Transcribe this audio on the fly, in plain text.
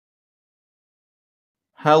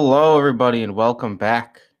Hello, everybody, and welcome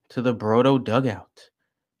back to the Brodo Dugout.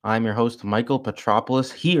 I'm your host, Michael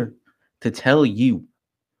Petropoulos, here to tell you,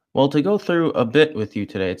 to go through a bit with you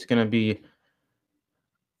today. It's going to be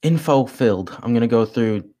info filled. I'm going to go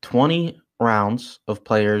through 20 rounds of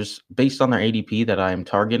players based on their ADP that I am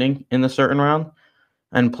targeting in the certain round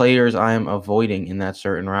and players I am avoiding in that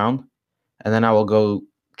certain round. And then I will go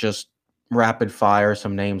just rapid fire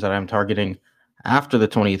some names that I'm targeting after the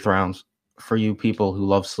 20th rounds for you people who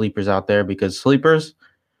love sleepers out there, because sleepers,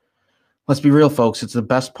 let's be real, folks, it's the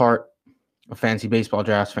best part of fantasy baseball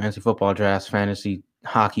drafts, fantasy football drafts, fantasy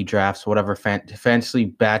hockey drafts, whatever, fantasy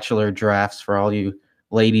bachelor drafts for all you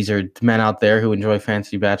ladies or men out there who enjoy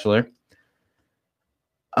fantasy bachelor.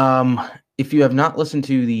 If you have not listened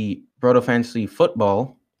to the Brodo Fantasy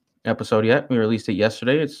Football episode yet, we released it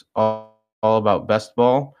yesterday. It's all about best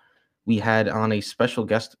ball. We had on a special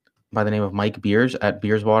guest by the name of Mike Beers at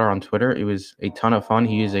Beerswater on Twitter. It was a ton of fun.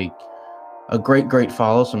 He is a great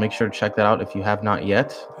follow, so make sure to check that out if you have not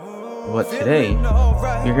yet. But today,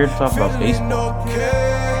 we're here to talk about baseball.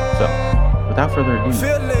 So, without further ado, let's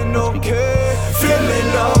begin.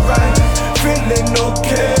 Feeling alright, feeling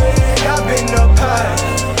okay. I've been up high,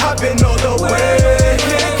 I've been all the way.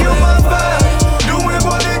 Can't kill my vibe, doing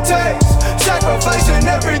what it takes, sacrificing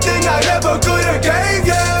everything I ever could have gave.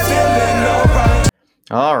 Yeah, feeling alright.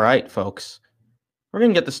 All right, folks, we're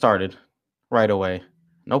gonna get this started right away.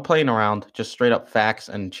 No playing around, just straight up facts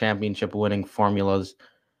and championship winning formulas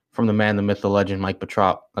from the man, the myth, the legend, Mike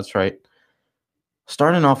Petrop. That's right.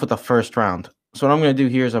 Starting off with the first round. So what I'm going to do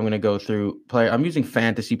here is I'm going to go through I'm using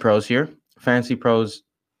Fantasy Pros here. Fantasy Pros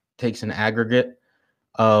takes an aggregate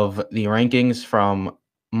of the rankings from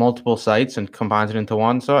multiple sites and combines it into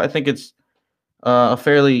one. So I think it's a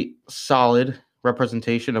fairly solid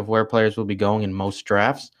representation of where players will be going in most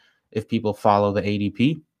drafts if people follow the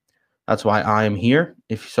ADP. That's why I am here,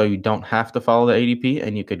 so you don't have to follow the ADP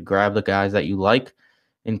and you could grab the guys that you like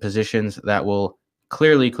in positions that will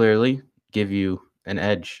clearly give you an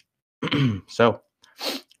edge. So,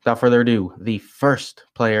 without further ado, the first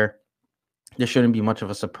player, this shouldn't be much of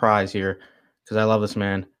a surprise here because I love this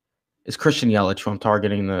man, is Christian Yelich, who I'm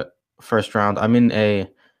targeting in the first round. I'm in a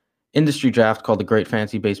industry draft called the Great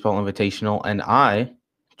Fantasy Baseball Invitational, and I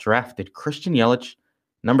drafted Christian Yelich,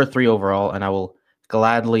 number 3 overall, and I will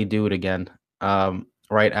gladly do it again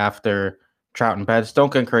right after Trout and Betts.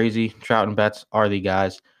 Don't get crazy. Trout and Betts are the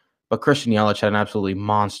guys. But Christian Yelich had an absolutely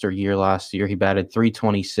monster year last year. He batted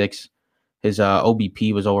 .326. His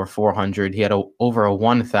OBP was over 400. He had over a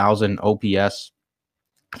 1,000 OPS,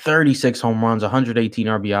 36 home runs, 118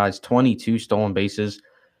 RBIs, 22 stolen bases.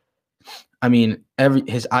 I mean,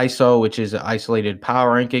 his ISO, which is an isolated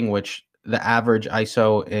power ranking, which the average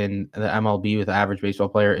ISO in the MLB with the average baseball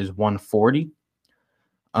player is 140.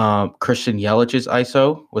 Christian Yelich's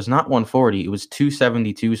ISO was not 140. It was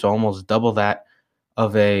 272, so almost double that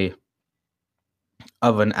of an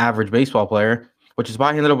average baseball player, which is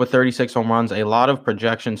why he ended up with 36 home runs. A lot of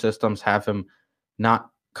projection systems have him not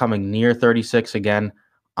coming near 36 again.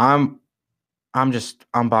 I'm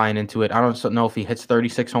buying into it. I don't know if he hits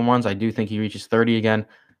 36 home runs. I do think he reaches 30 again,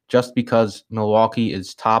 just because Milwaukee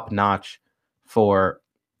is top notch for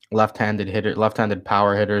left-handed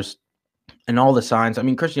power hitters, and all the signs. I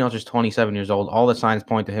mean, Christian Yelich is 27 years old. All the signs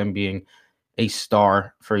point to him being a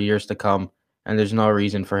star for years to come, and there's no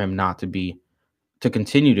reason for him not to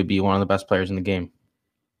continue to be one of the best players in the game.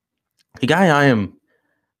 The guy I am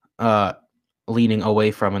leaning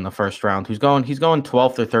away from in the first round, he's going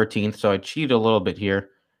 12th or 13th, so I cheated a little bit here.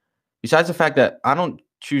 Besides the fact that I don't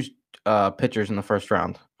choose pitchers in the first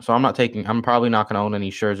round, so I'm probably not going to own any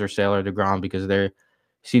Scherzer, Sale, or DeGrom because they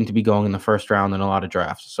seem to be going in the first round in a lot of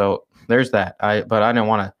drafts. So there's that. But I didn't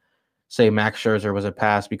want to say Max Scherzer was a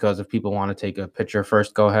pass, because if people want to take a pitcher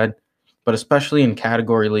first, go ahead. But especially in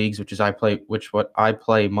category leagues, which what I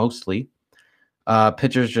play mostly,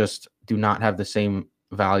 pitchers just do not have the same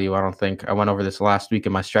value, I don't think. I went over this last week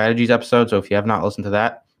in my strategies episode, so if you have not listened to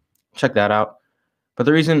that, check that out. But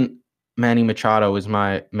the reason Manny Machado is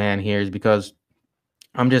my man here is because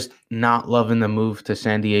I'm just not loving the move to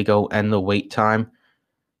San Diego and the wait time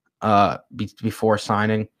before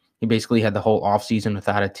signing. He basically had the whole offseason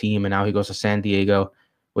without a team, and now he goes to San Diego,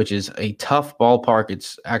 which is a tough ballpark.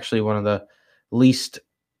 It's actually one of the least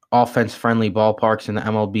offense-friendly ballparks in the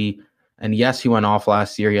MLB. And yes, he went off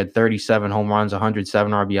last year. He had 37 home runs,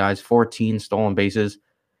 107 RBIs, 14 stolen bases.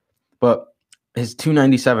 But his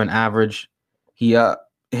 .297 average,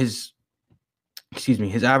 his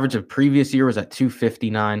average of previous year was at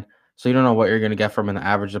 .259. So you don't know what you're going to get from in the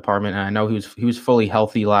average department. And I know he was fully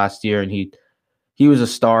healthy last year, and he was a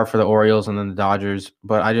star for the Orioles and then the Dodgers.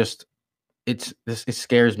 But it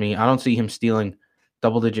scares me. I don't see him stealing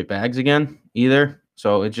double-digit bags again either.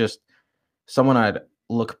 So it's just someone I'd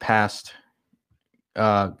look past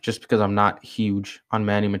just because I'm not huge on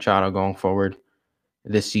Manny Machado going forward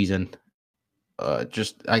this season.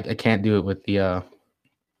 Just I can't do it with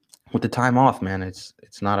the time off, man. It's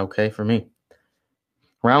not okay for me.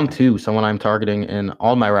 Round two, someone I'm targeting in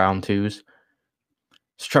all my round twos.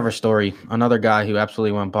 It's Trevor Story, another guy who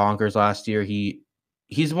absolutely went bonkers last year.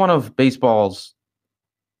 He's one of baseball's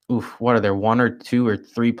what are there, one or two or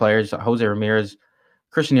three players? Jose Ramirez,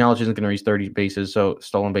 Christian Yelich isn't going to reach 30 bases, so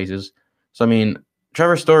stolen bases. So I mean,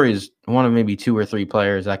 Trevor Story is one of maybe two or three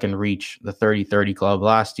players that can reach the 30-30 club.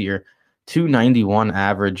 Last year, 291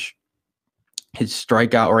 average. His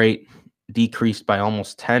strikeout rate decreased by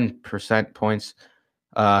almost 10% points.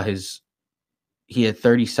 He had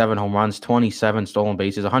 37 home runs, 27 stolen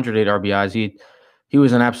bases, 108 RBIs. He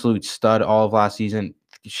was an absolute stud all of last season.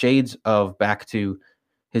 Shades of back to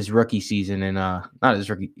his rookie season in his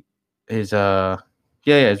rookie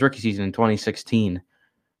season in 2016,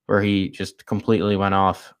 where he just completely went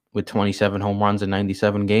off with 27 home runs in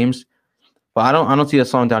 97 games. But I don't see that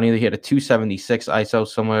slowing down either. He had a 276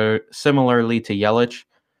 ISO, similarly to Yelich.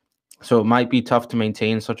 So it might be tough to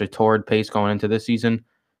maintain such a torrid pace going into this season,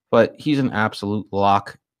 but he's an absolute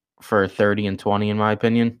lock for 30 and 20 in my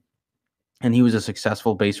opinion. And he was a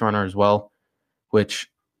successful base runner as well,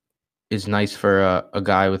 which is nice for a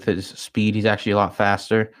guy with his speed. He's actually a lot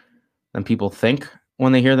faster than people think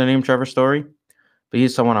when they hear the name Trevor Story. But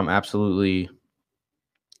he's someone I'm absolutely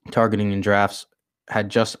targeting in drafts. Had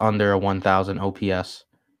just under a 1,000 OPS.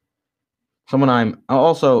 Someone I'm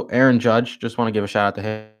also Aaron Judge. Just want to give a shout out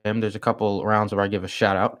to him. There's a couple rounds where I give a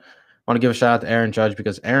shout out. I want to give a shout out to Aaron Judge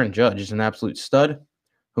because Aaron Judge is an absolute stud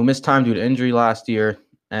who missed time due to injury last year.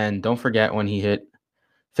 And don't forget when he hit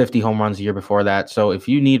 50 home runs a year before that. So if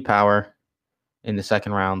you need power in the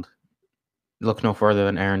second round, look no further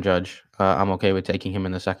than Aaron Judge. I'm okay with taking him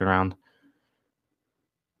in the second round.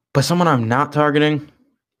 But someone I'm not targeting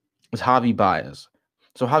is Javi Baez.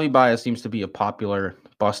 So Javi Baez seems to be a popular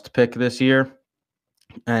bust pick this year.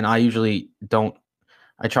 And I usually don't.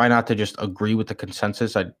 I try not to just agree with the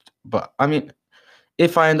consensus. But I mean,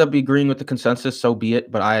 if I end up agreeing with the consensus, so be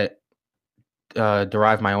it. But I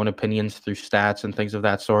derive my own opinions through stats and things of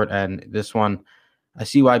that sort. And this one, I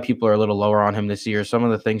see why people are a little lower on him this year. Some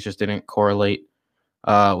of the things just didn't correlate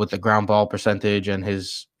with the ground ball percentage, and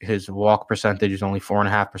his walk percentage is only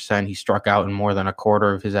 4.5%. He struck out in more than a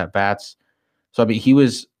quarter of his at bats. So I mean, he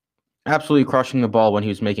was absolutely crushing the ball when he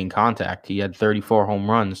was making contact. He had 34 home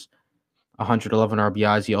runs, 111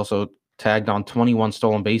 RBIs. He also tagged on 21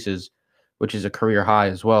 stolen bases, which is a career high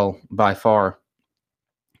as well by far.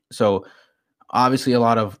 So obviously a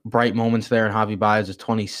lot of bright moments there, and Javi Baez is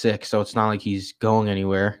 26, so it's not like he's going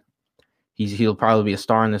anywhere. He'll probably be a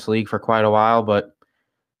star in this league for quite a while, but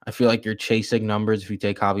I feel like you're chasing numbers if you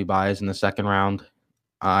take Javi Baez in the second round.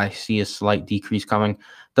 I see a slight decrease coming.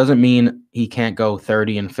 Doesn't mean he can't go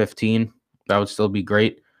 30 and 15. That would still be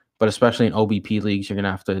great, but especially in OBP leagues, you're going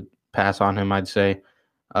to have to pass on him, I'd say.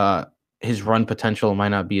 His run potential might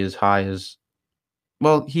not be as high as,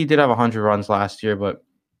 well, he did have 100 runs last year, but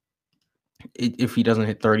if he doesn't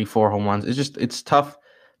hit 34 home runs, it's tough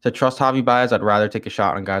to trust Javi Baez. I'd rather take a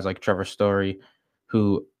shot on guys like Trevor Story,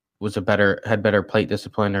 who had better plate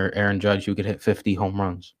discipline, or Aaron Judge, who could hit 50 home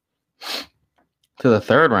runs. To the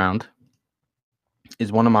third round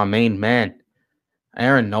is one of my main men,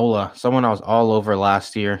 Aaron Nola, someone I was all over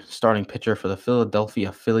last year, starting pitcher for the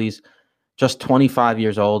Philadelphia Phillies, just 25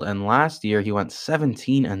 years old, and last year he went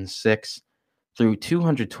 17-6 through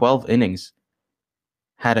 212 innings,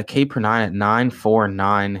 had a K per nine at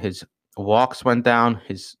 9.49. His walks went down,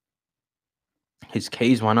 his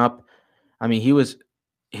Ks went up. I mean,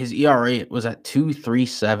 his ERA was at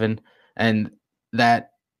 2.37, and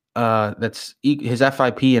that's his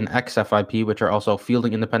FIP and xFIP, which are also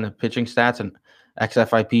fielding independent pitching stats, and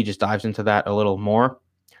xFIP just dives into that a little more,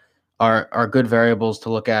 are good variables to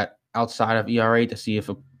look at outside of ERA to see if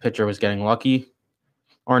a pitcher was getting lucky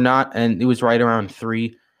or not. And it was right around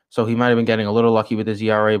 3, so he might have been getting a little lucky with his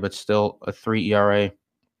ERA, but still a 3 ERA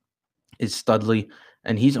is studly,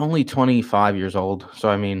 and he's only 25 years old. So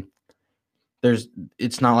I mean,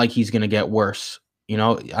 it's not like he's going to get worse. You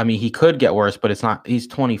know, I mean, he could get worse, but it's not. He's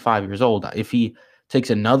 25 years old. If he takes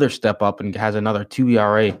another step up and has another 2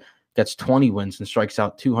 ERA, gets 20 wins and strikes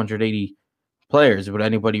out 280 players, would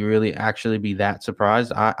anybody really actually be that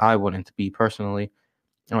surprised? I wouldn't be personally.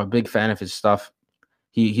 I'm a big fan of his stuff.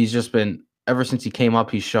 He's just been, ever since he came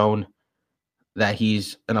up, he's shown that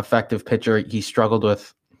he's an effective pitcher. He struggled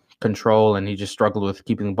with control, and he just struggled with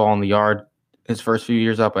keeping the ball in the yard his first few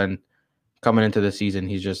years up, and coming into the season,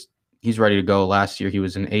 he's ready to go. Last year, he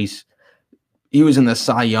was an ace. He was in the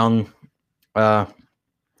Cy Young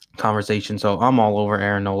conversation. So I'm all over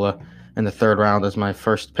Aaron Nola in the third round as my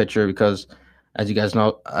first pitcher because, as you guys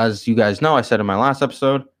know, I said in my last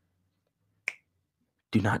episode,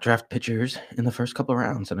 do not draft pitchers in the first couple of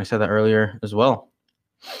rounds, and I said that earlier as well.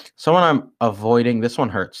 Someone I'm avoiding. This one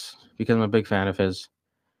hurts because I'm a big fan of his.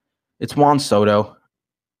 It's Juan Soto.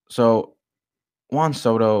 So Juan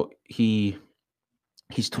Soto, he's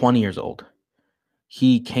 20 years old.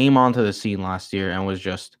 He came onto the scene last year and was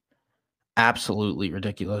just absolutely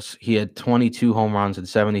ridiculous. He had 22 home runs and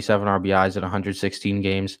 77 RBIs in 116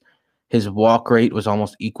 games. His walk rate was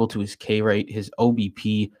almost equal to his K rate. His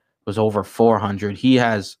OBP was over 400. He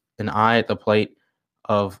has an eye at the plate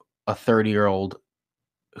of a 30-year-old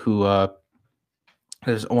who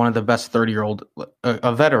is one of the best 30-year-old,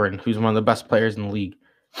 a veteran who's one of the best players in the league.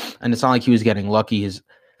 And it's not like he was getting lucky. His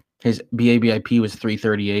BABIP was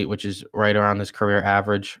 338, which is right around his career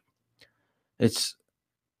average. It's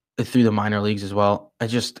through the minor leagues as well.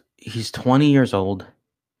 He's 20 years old,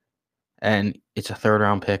 and it's a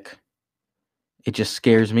third-round pick. It just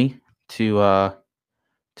scares me to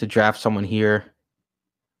draft someone here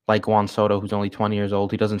like Juan Soto, who's only 20 years old.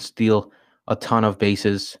 He doesn't steal a ton of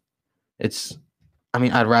bases.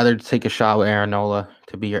 I'd rather take a shot with Aaron Nola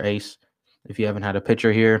to be your ace if you haven't had a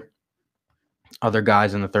pitcher here. Other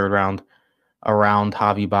guys in the third round around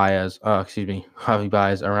Javi Baez,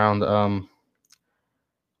 around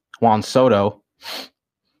Juan Soto,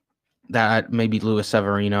 that maybe Luis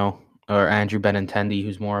Severino or Andrew Benintendi,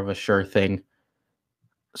 who's more of a sure thing.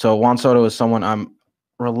 So Juan Soto is someone I'm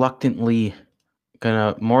reluctantly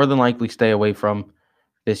gonna more than likely stay away from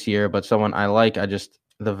this year, but someone I like.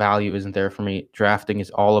 The value isn't there for me. Drafting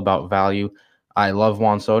is all about value. I love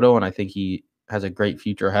Juan Soto, and I think he has a great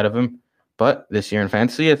future ahead of him. But this year in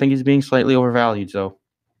fantasy, I think he's being slightly overvalued, so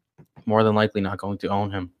more than likely not going to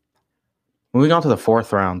own him. Moving on to the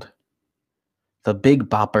fourth round. The big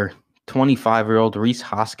bopper, 25-year-old Rhys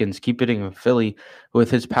Hoskins, keep hitting in Philly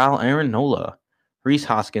with his pal Aaron Nola. Rhys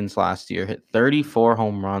Hoskins last year hit 34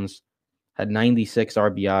 home runs, had 96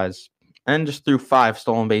 RBIs, and just threw 5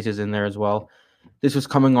 stolen bases in there as well. This was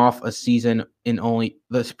coming off a season in only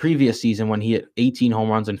this previous season when he hit 18 home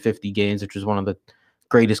runs in 50 games, which was one of the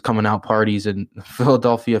greatest coming out parties in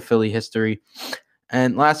Philly history.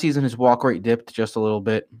 And last season, his walk rate dipped just a little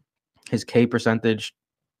bit. His K percentage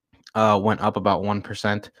went up about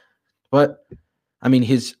 1%. But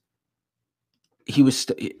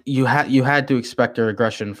you had to expect a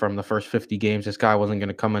regression from the first 50 games. This guy wasn't going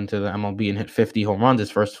to come into the MLB and hit 50 home runs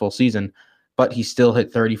his first full season, but he still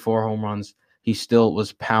hit 34 home runs. He still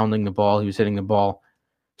was pounding the ball. He was hitting the ball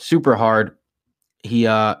super hard. He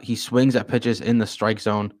swings at pitches in the strike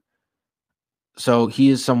zone. So he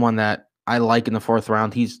is someone that I like in the fourth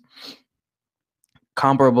round. He's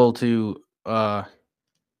comparable to Javi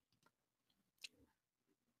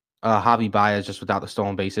Baez, just without the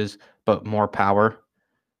stolen bases, but more power.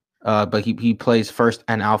 But he plays first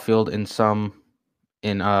and outfield in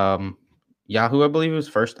Yahoo, I believe it was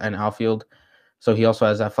first and outfield. So he also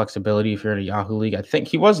has that flexibility if you're in a Yahoo league. I think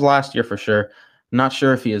he was last year for sure. Not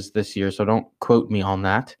sure if he is this year, so don't quote me on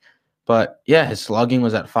that. But yeah, his slugging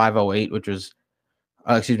was at 508, which was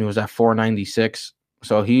at 496.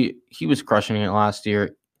 So he was crushing it last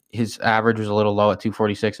year. His average was a little low at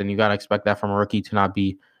 246, and you got to expect that from a rookie to not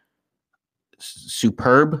be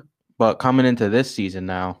superb. But coming into this season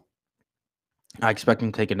now, I expect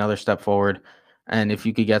him to take another step forward. And if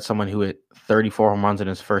you could get someone who hit 34 home runs in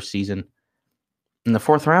his first season in the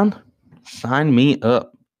fourth round, sign me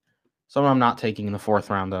up. Someone I'm not taking in the fourth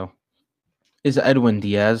round, though, is Edwin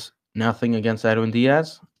Diaz. Nothing against Edwin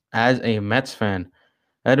Diaz. As a Mets fan,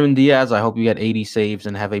 Edwin Diaz, I hope you get 80 saves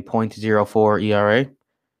and have a .04 ERA.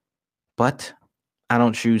 But I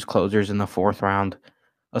don't choose closers in the fourth round,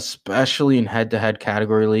 especially in head-to-head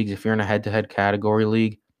category leagues. If you're in a head-to-head category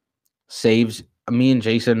league, saves. Me and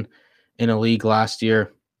Jason in a league last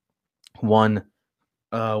year won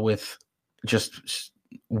with just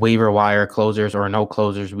waiver wire closers or no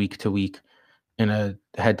closers week to week in a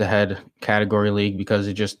head-to-head category league because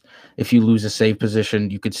if you lose a save position,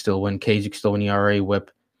 you could still win Ks, you could still win ERA, whip,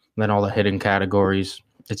 and then all the hidden categories.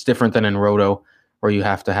 It's different than in Roto where you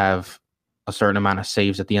have to have a certain amount of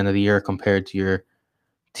saves at the end of the year compared to your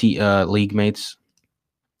league mates.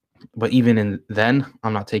 But even then,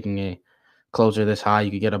 I'm not taking a closer this high.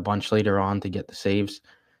 You could get a bunch later on to get the saves.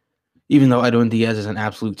 Even though Edwin Diaz is an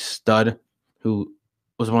absolute stud who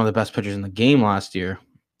was one of the best pitchers in the game last year,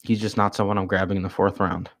 he's just not someone I'm grabbing in the fourth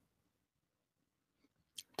round.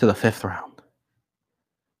 To the fifth round.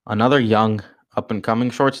 Another young,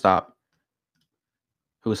 up-and-coming shortstop,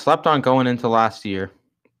 who was slept on going into last year,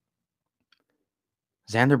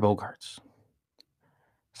 Xander Bogaerts.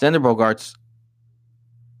 Xander Bogaerts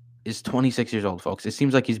is 26 years old, folks. It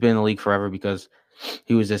seems like he's been in the league forever because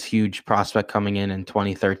he was this huge prospect coming in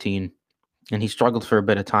 2013, and he struggled for a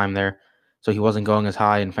bit of time there, so he wasn't going as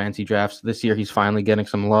high in fantasy drafts. This year, he's finally getting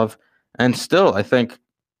some love, and still, I think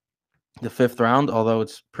the 5th round, although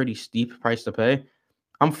it's pretty steep price to pay,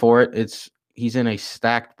 I'm for it. He's in a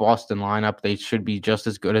stacked Boston lineup. They should be just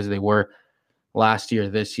as good as they were last year.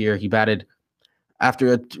 This year, he batted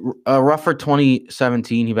after a rougher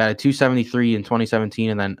 2017. He batted 273 in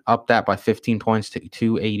 2017, and then upped that by 15 points to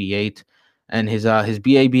 288. And his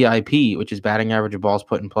BABIP, which is batting average of balls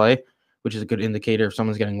put in play, which is a good indicator if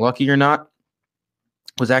someone's getting lucky or not,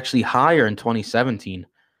 was actually higher in 2017.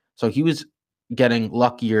 So he was getting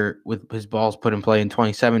luckier with his balls put in play in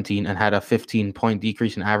 2017 and had a 15-point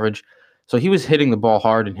decrease in average. So he was hitting the ball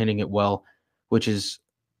hard and hitting it well, which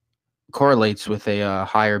correlates with a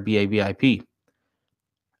higher BABIP.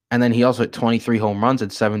 And then he also hit 23 home runs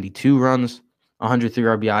at 72 runs, 103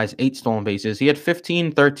 RBIs, 8 stolen bases. He had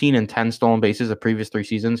 15, 13, and 10 stolen bases the previous 3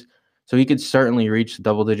 seasons. So he could certainly reach the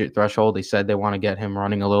double-digit threshold. They said they want to get him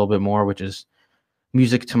running a little bit more, which is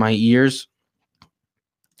music to my ears,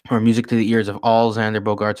 or music to the ears of all Xander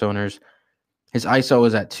Bogaerts owners. His ISO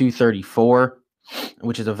is at 234,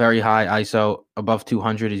 which is a very high ISO. Above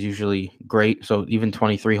 200 is usually great. So even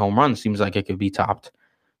 23 home runs seems like it could be topped.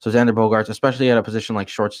 So Xander Bogaerts, especially at a position like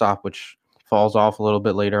shortstop, which falls off a little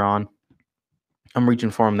bit later on, I'm reaching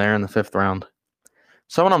for him there in the 5th round.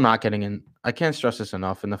 Someone I'm not getting in, I can't stress this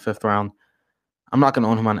enough, in the 5th round, I'm not going to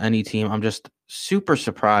own him on any team. I'm just super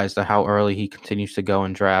surprised at how early he continues to go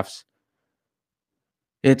in drafts.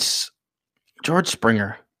 It's George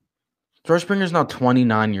Springer. George Springer is now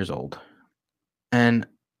 29 years old, and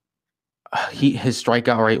his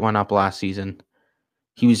strikeout rate went up last season.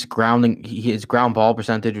 He was his ground ball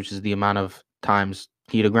percentage, which is the amount of times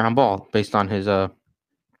he hit a ground ball based on his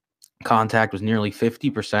contact, was nearly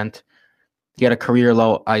 50%. He had a career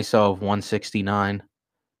low ISO of 169.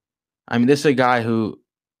 I mean, this is a guy who,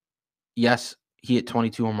 yes, he hit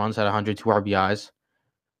 22 home runs, had 102 RBIs,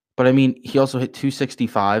 but I mean, he also hit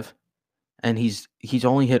 265, and he's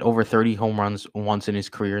only hit over 30 home runs once in his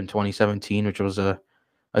career in 2017, which was a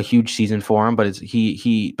huge season for him. But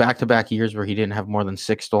he back-to-back years where he didn't have more than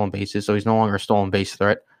 6 stolen bases, so he's no longer a stolen base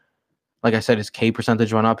threat. Like I said, his K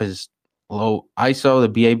percentage went up. His low ISO, the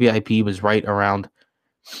BABIP, was right around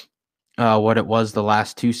what it was the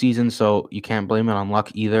last 2 seasons, so you can't blame it on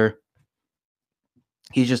luck either.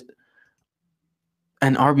 He's just –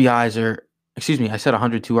 and RBIs are – excuse me, I said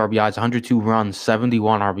 102 RBIs, 102 runs,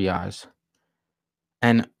 71 RBIs.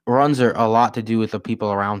 And runs are a lot to do with the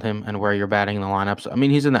people around him and where you're batting in the lineups. I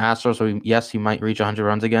mean, he's in the Astros, so yes, he might reach 100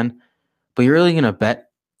 runs again. But you're really going to bet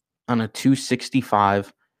on a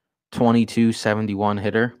 265, 22, 71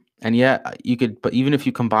 hitter. And yeah, you could – but even if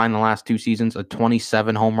you combine the last 2 seasons, a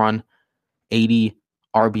 27 home run, 80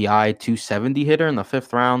 RBI, 270 hitter in the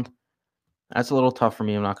 5th round, that's a little tough for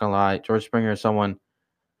me, I'm not going to lie. George Springer is someone –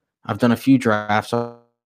 I've done a few drafts. I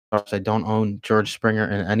don't own George Springer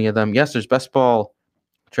in any of them. Yes, there's best ball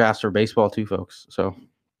drafts for baseball too, folks. So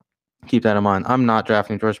keep that in mind. I'm not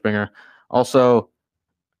drafting George Springer. Also,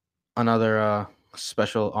 another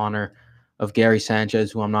special honor of Gary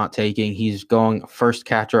Sanchez, who I'm not taking. He's going first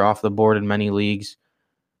catcher off the board in many leagues.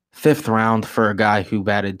 5th round for a guy who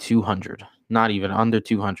batted 200. Not even under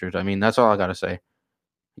 200. I mean, that's all I got to say.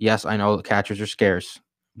 Yes, I know the catchers are scarce,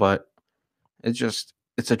 but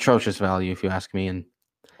it's atrocious value if you ask me, and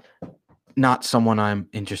not someone I'm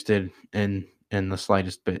interested in the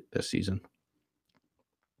slightest bit this season.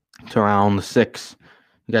 To round 6.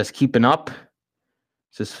 You guys keeping up?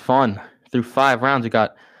 This is fun. Through 5 rounds, we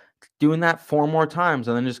got doing that 4 more times,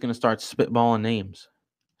 and then just going to start spitballing names.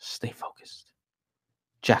 Stay focused.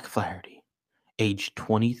 Jack Flaherty, age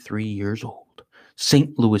 23 years old.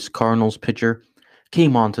 St. Louis Cardinals pitcher,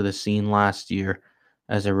 came onto the scene last year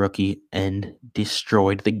as a rookie and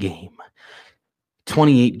destroyed the game.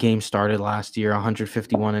 28 games started last year,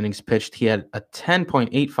 151 innings pitched. He had a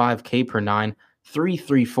 10.85 K per 9,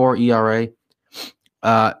 3.34 ERA,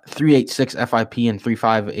 3.86 FIP, and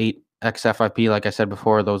 3.58 xFIP. Like I said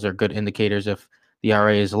before, those are good indicators if the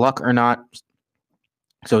ERA is luck or not.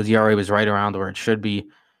 So his ERA was right around where it should be.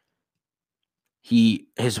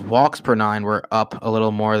 His walks per 9 were up a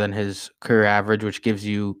little more than his career average,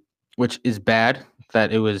 which is bad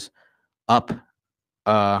that it was up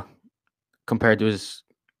compared to his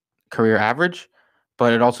career average,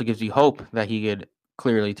 but it also gives you hope that he could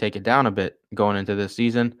clearly take it down a bit going into this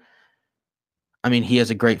season. I mean, he has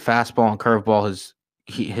a great fastball and curveball.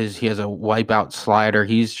 he has a wipeout slider.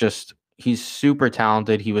 He's super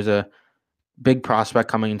talented. He was a big prospect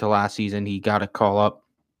coming into last season. He got a call up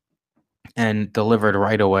and delivered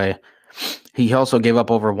right away. He also gave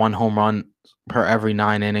up over 1 home run per every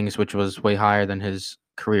 9 innings, which was way higher than his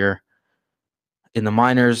career in the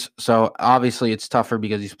minors. So obviously it's tougher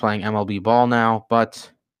because he's playing MLB ball now,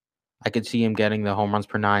 but I could see him getting the home runs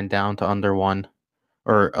per 9 down to under 1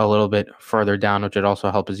 or a little bit further down, which would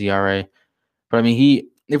also help his ERA. But I mean,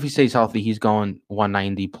 if he stays healthy, he's going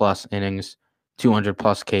 190 plus innings, 200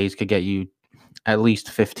 plus Ks, could get you at least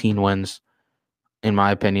 15 wins, in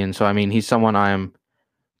my opinion. So I mean, he's someone I am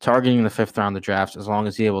targeting in the 5th round of drafts. As long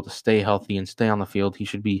as he's able to stay healthy and stay on the field, he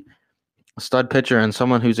should be a stud pitcher and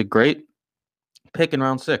someone who's a great pick in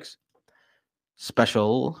round 6.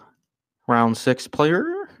 Special round 6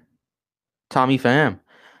 player, Tommy Pham.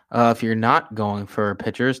 If you're not going for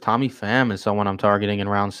pitchers, Tommy Pham is someone I'm targeting in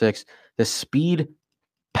round 6. The speed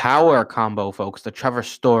power combo, folks. The Trevor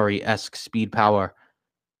Story-esque speed power.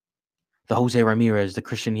 The Jose Ramirez, the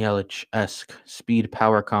Christian Yelich-esque speed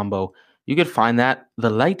power combo. You could find that, the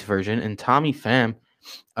light version, in Tommy Pham.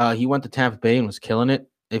 He went to Tampa Bay and was killing it.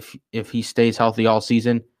 If he stays healthy all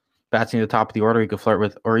season, batting at the top of the order, he could flirt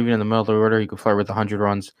with, or even in the middle of the order, he could flirt with 100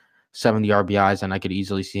 runs, 70 RBIs, and I could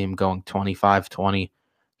easily see him going 25-20.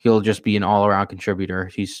 He'll just be an all-around contributor.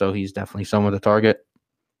 He's definitely someone to target.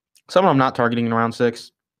 Someone I'm not targeting in round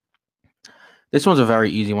 6. This one's a very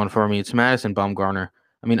easy one for me. It's Madison Bumgarner.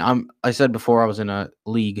 I mean, I said before I was in a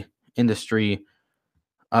league industry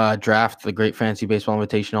draft, the Great Fantasy Baseball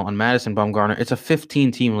Invitational, and Madison Bumgarner. It's a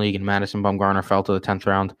 15-team league, and Madison Bumgarner fell to the 10th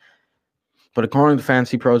round. But according to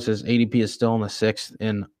Fantasy Pros, his ADP is still in the 6th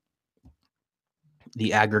in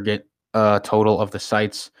the aggregate total of the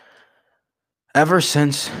sites. Ever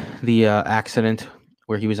since the accident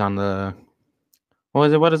where he was on the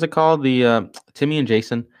what is it called? The Timmy and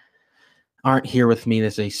Jason aren't here with me.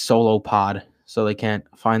 This is a solo pod, so they can't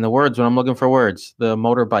find the words when I'm looking for words. The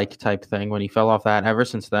motorbike type thing, when he fell off that, ever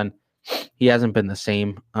since then, he hasn't been the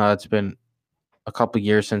same. It's been a couple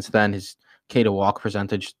years since then. His K to walk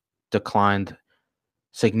percentage declined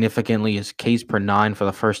significantly. His Ks per 9 for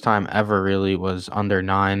the first time ever really was under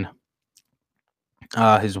 9.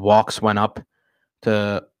 His walks went up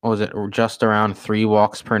to, just around 3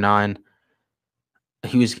 walks per 9.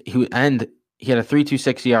 He had a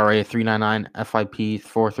 3.26 ERA, a 3.99 FIP,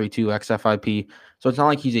 4.32 xFIP. So it's not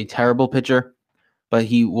like he's a terrible pitcher, but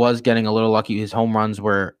he was getting a little lucky. His home runs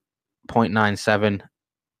were 0.97.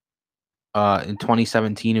 In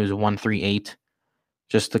 2017, it was 1.38.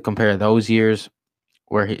 Just to compare those years,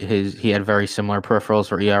 where he had very similar peripherals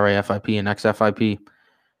for ERA, FIP, and xFIP.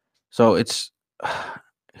 So it's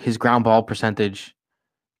his ground ball percentage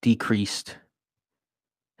decreased.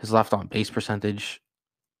 His left on base percentage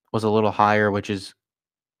was a little higher, which is,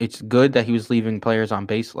 it's good that he was leaving players on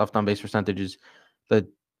base. Left on base percentage is the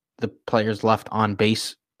players left on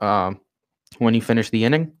base when you finish the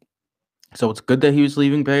inning. So it's good that he was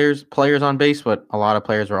leaving players on base, but a lot of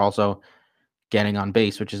players were also getting on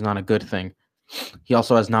base, which is not a good thing. He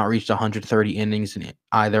also has not reached 130 innings in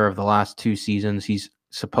either of the last 2 seasons. He's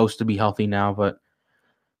supposed to be healthy now, but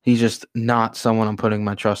he's just not someone I'm putting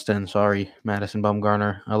my trust in. Sorry, Madison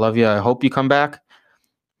Bumgarner. I love you. I hope you come back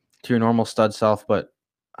to your normal stud self, but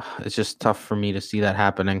it's just tough for me to see that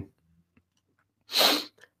happening. To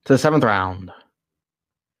the 7th round,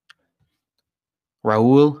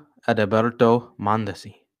 Raul Adalberto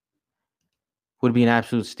Mondesi. Would be an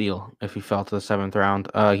absolute steal if he fell to the 7th round.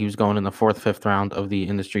 He was going in the 4th, 5th round of the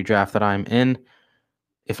industry draft that I'm in,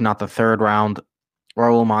 if not the 3rd round.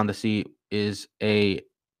 Raul Mondesi is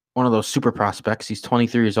one of those super prospects. He's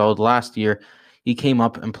 23 years old. Last year, he came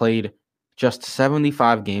up and played just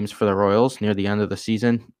 75 games for the Royals near the end of the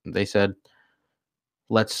season. They said,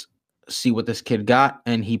 let's see what this kid got.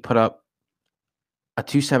 And he put up a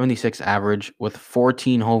 276 average with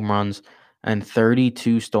 14 home runs and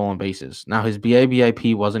 32 stolen bases. Now, his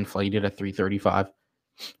BABIP was inflated at 335,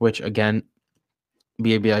 which, again,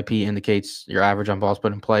 BABIP indicates your average on balls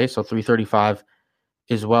put in play. So 335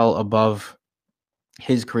 is well above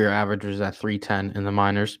his career average, was at 310 in the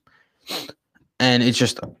minors. And it's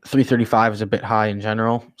just 335 is a bit high in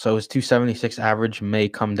general. So his 276 average may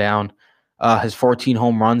come down. His 14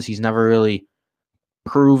 home runs, he's never really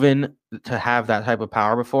proven to have that type of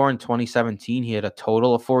power before. In 2017, he had a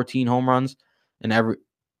total of 14 home runs. And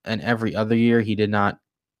every other year, he did not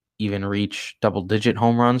even reach double-digit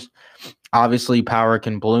home runs. Obviously, power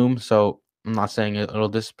can bloom, so I'm not saying it'll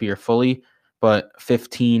disappear fully, but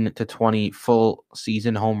 15 to 20 full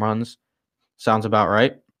season home runs sounds about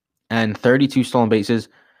right. And 32 stolen bases.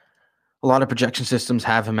 A lot of projection systems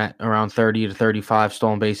have him at around 30 to 35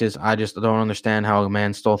 stolen bases. I just don't understand how a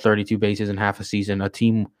man stole 32 bases in half a season. A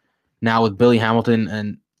team now with Billy Hamilton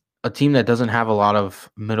and a team that doesn't have a lot of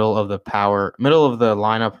middle of the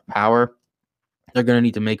lineup power, they're going to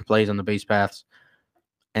need to make plays on the base paths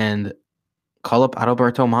and call up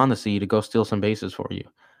Adalberto Mondesi to go steal some bases for you.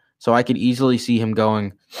 So I could easily see him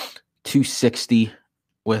going 260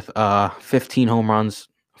 with 15 home runs,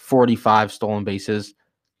 45 stolen bases,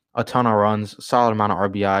 a ton of runs, solid amount of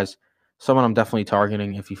RBIs. Someone I'm definitely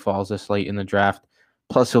targeting if he falls this late in the draft.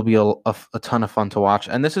 Plus, he'll be a ton of fun to watch.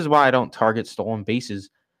 And this is why I don't target stolen bases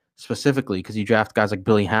specifically, because you draft guys like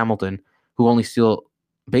Billy Hamilton who only steal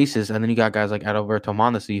bases, and then you got guys like Adalberto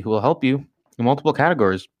Mondesi who will help you in multiple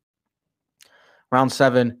categories. Round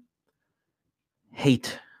 7,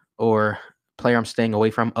 hate or player I'm staying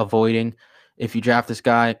away from, avoiding. If you draft this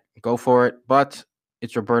guy, go for it. But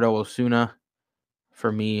it's Roberto Osuna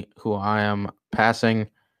for me, who I am passing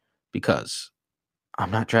because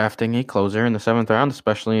I'm not drafting a closer in the 7th round,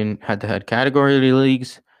 especially in head-to-head category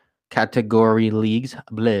leagues.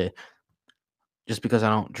 Bleh. Just because I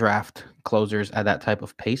don't draft closers at that type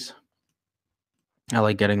of pace. I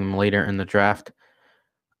like getting them later in the draft.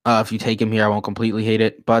 If you take him here, I won't completely hate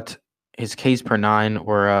it, but his Ks per 9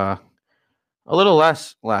 were a little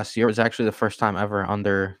less last year. It was actually the first time ever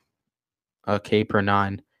under a K per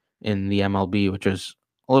 9 in the MLB, which was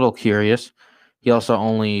a little curious. He also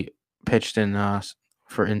only pitched in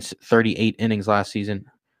 38 innings last season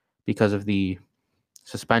because of the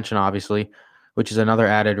suspension, obviously, which is another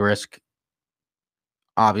added risk.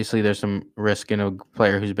 Obviously, there's some risk in a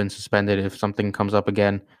player who's been suspended. If something comes up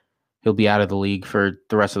again, he'll be out of the league for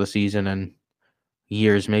the rest of the season and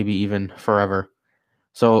years, maybe even forever.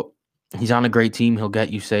 So he's on a great team. He'll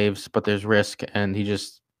get you saves, but there's risk, and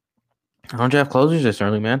I don't draft closers this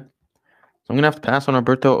early, man. So I'm going to have to pass on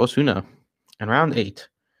Roberto Osuna. In round 8,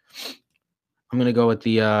 I'm going to go with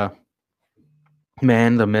the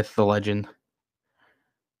man, the myth, the legend,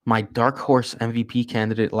 my dark horse MVP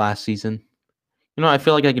candidate last season. I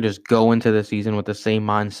feel like I could just go into the season with the same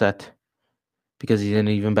mindset because he's in an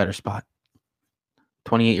even better spot.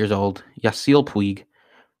 28 years old, Yasiel Puig,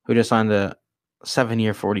 who just signed the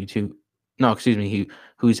 7-year 42. No, excuse me,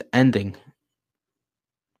 who's ending.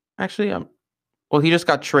 Actually, he just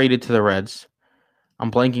got traded to the Reds.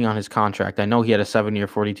 I'm blanking on his contract. I know he had a 7-year,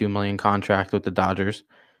 $42 million contract with the Dodgers.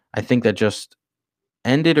 I think that just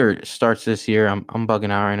ended or starts this year. I'm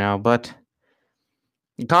bugging out right now, but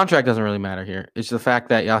the contract doesn't really matter here. It's the fact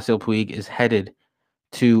that Yasiel Puig is headed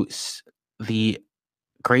to the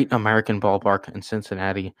Great American Ballpark in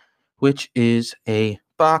Cincinnati, which is a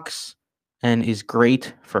box and is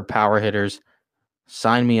great for power hitters.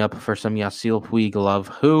 Sign me up for some Yasiel Puig love,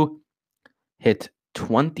 who hit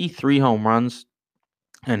 23 home runs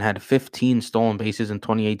and had 15 stolen bases in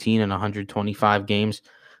 2018 in 125 games.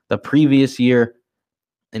 The previous year,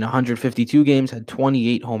 in 152 games, had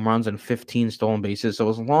 28 home runs and 15 stolen bases. So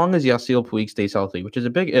as long as Yasiel Puig stays healthy, which is a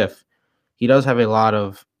big if, he does have a lot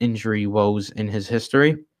of injury woes in his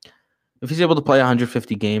history. If he's able to play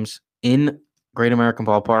 150 games in Great American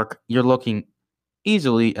Ballpark, you're looking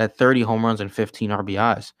easily at 30 home runs and 15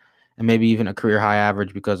 RBIs, and maybe even a career high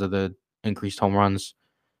average because of the increased home runs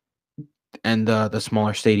and the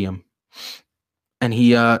smaller stadium. And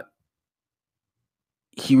he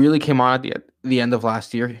really came on at the end of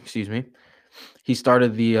last year. Excuse me. He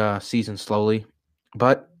started the season slowly,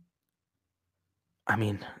 but I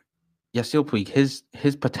mean, Yasiel Puig,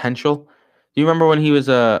 his potential. Do you remember when he was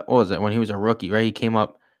when he was a rookie? Right, he came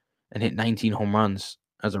up and hit 19 home runs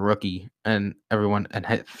as a rookie, and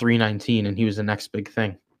hit 319, and he was the next big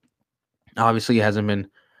thing. Obviously, it hasn't been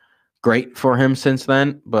great for him since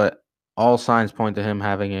then, but all signs point to him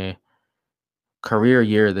having a career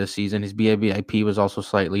year this season. His BABIP was also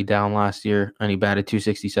slightly down last year, and he batted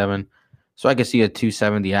 267. So I could see a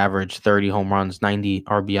 270 average, 30 home runs, 90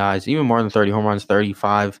 RBIs, even more than 30 home runs,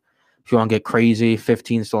 35. If you want to get crazy,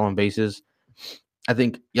 15 stolen bases. I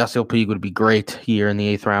think Yasiel Puig would be great here in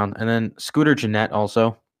the 8th round. And then Scooter Gennett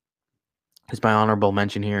also is my honorable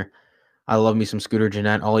mention here. I love me some Scooter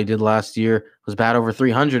Gennett. All he did last year was bat over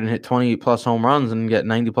 300 and hit 20-plus home runs and get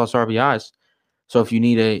 90-plus RBIs. So if you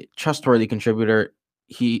need a trustworthy contributor,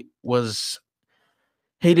 he was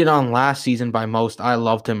hated on last season by most. I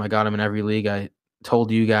loved him. I got him in every league. I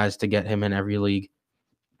told you guys to get him in every league.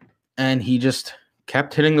 And he just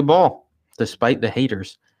kept hitting the ball despite the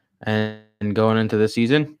haters. And going into this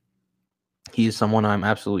season, he's someone I'm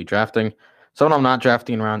absolutely drafting. Someone I'm not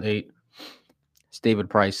drafting in round 8 is David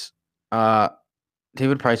Price.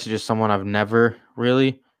 David Price is just someone I've never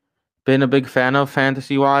really been a big fan of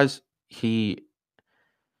fantasy-wise. He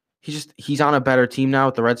he's on a better team now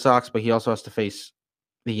with the Red Sox, but he also has to face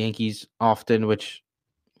the Yankees often, which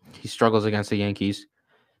he struggles against the Yankees.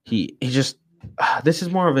 He just this is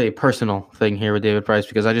more of a personal thing here with David Price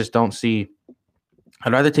because I just don't see.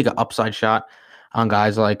 I'd rather take an upside shot on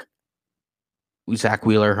guys like Zach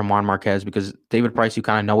Wheeler, German Marquez, because David Price, you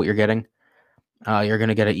kind of know what you're getting. You're going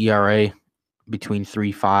to get an ERA between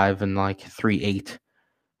 3.5 and like 3.8,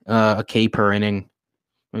 a K per inning,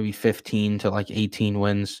 maybe 15 to like 18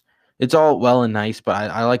 wins. It's all well and nice, but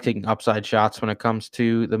I like taking upside shots when it comes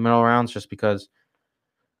to the middle rounds just because,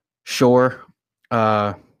 sure,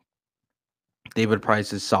 David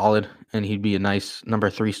Price is solid and he'd be a nice number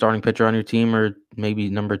 3 starting pitcher on your team, or maybe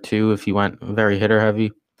number 2 if you went very hitter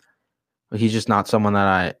heavy. But he's just not someone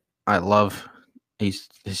that I love. He's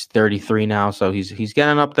 33 now, so he's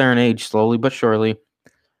getting up there in age slowly but surely.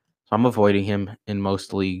 So I'm avoiding him in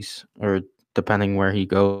most leagues, or depending where he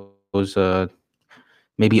goes,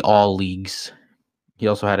 maybe all leagues. He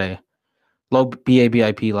also had a low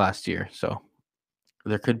BABIP last year, so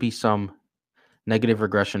there could be some negative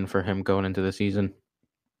regression for him going into the season.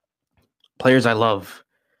 Players I love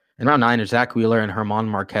in round 9 are Zach Wheeler and German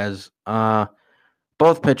Marquez.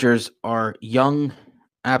 Both pitchers are young,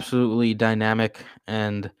 absolutely dynamic,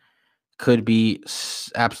 and could be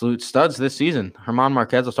absolute studs this season. German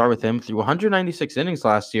Marquez, I'll start with him, through 196 innings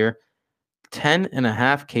last year,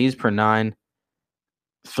 10.5 Ks per 9,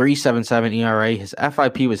 3.77 ERA. His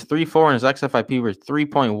FIP was 3.4 and his xFIP was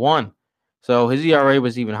 3.1. So his ERA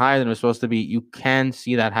was even higher than it was supposed to be. You can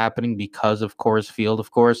see that happening because of Coors Field, of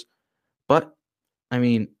course. But, I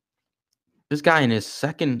mean, this guy in his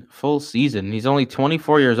second full season, he's only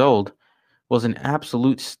 24 years old, was an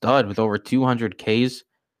absolute stud with over 200 Ks.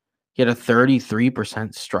 He had a 33%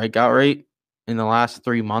 strikeout rate in the last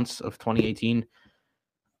 3 months of 2018.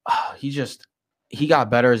 He got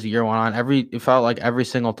better as the year went on. It felt like every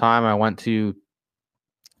single time I went to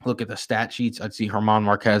look at the stat sheets, I'd see German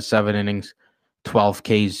Marquez 7 innings, 12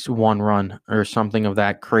 Ks, 1 run, or something of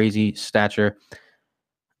that crazy stature.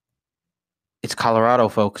 It's Colorado,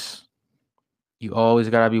 folks. You always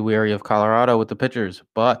got to be wary of Colorado with the pitchers,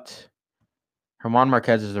 but German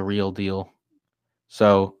Marquez is the real deal.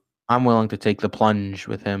 So I'm willing to take the plunge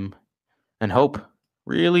with him and hope,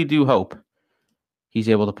 really do hope, he's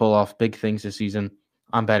able to pull off big things this season.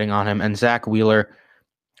 I'm betting on him. And Zach Wheeler,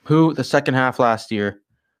 who the second half last year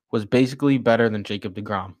was basically better than Jacob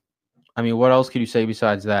deGrom. I mean, what else could you say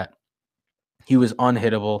besides that? He was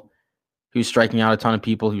unhittable. He was striking out a ton of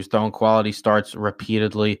people. He was throwing quality starts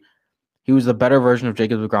repeatedly. He was the better version of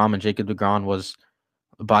Jacob deGrom, and Jacob deGrom was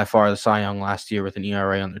by far the Cy Young last year with an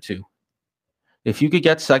ERA under 2. If you could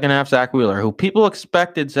get second half Zach Wheeler, who people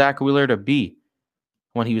expected Zach Wheeler to be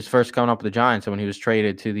when he was first coming up with the Giants and when he was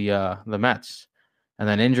traded to the Mets, and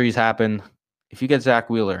then injuries happened, if you get Zach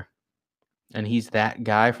Wheeler and he's that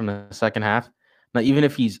guy from the second half, now even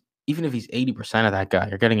if he's 80% of that guy,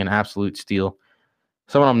 you're getting an absolute steal.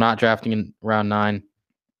 Someone I'm not drafting in round 9,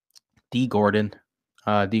 Dee Gordon.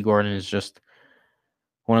 Dee Gordon is just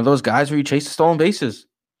one of those guys where you chase the stolen bases.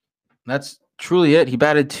 That's truly it. He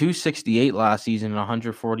batted .268 last season in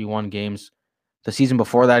 141 games. The season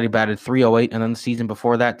before that, he batted .308, and then the season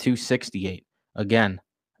before that, .268 again.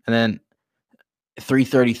 And then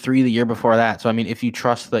 .333 the year before that. So, I mean, if you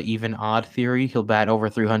trust the even odd theory, he'll bat over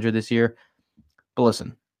 300 this year. But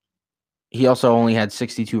listen, he also only had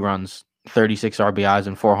 62 runs, 36 RBIs,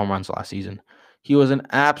 and 4 home runs last season. He was an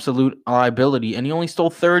absolute liability, and he only stole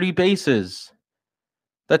 30 bases.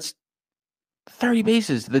 That's 30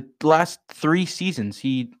 bases. The last 3 seasons,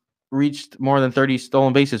 he reached more than 30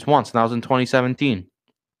 stolen bases once, and that was in 2017.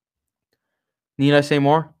 Need I say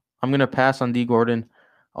more? I'm going to pass on Dee Gordon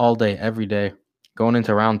all day, every day. Going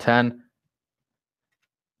into round 10,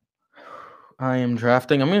 I am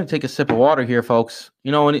drafting. I'm going to take a sip of water here, folks.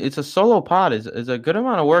 You know, when it's a solo pod, it's a good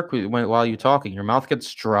amount of work while you're talking. Your mouth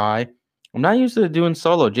gets dry. I'm not used to doing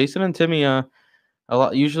solo. Jason and Timmy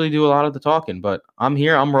usually do a lot of the talking, but I'm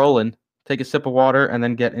here. I'm rolling. Take a sip of water and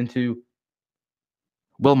then get into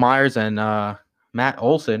Will Myers and Matt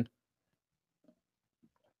Olson.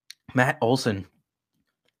 Matt Olson,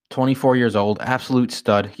 24 years old, absolute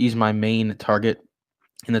stud. He's my main target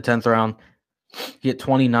in the 10th round. He had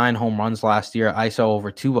 29 home runs last year, ISO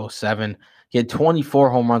over 207. He had 24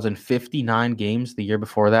 home runs in 59 games the year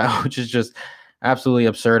before that, which is just absolutely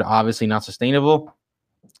absurd, obviously not sustainable.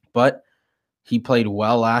 But he played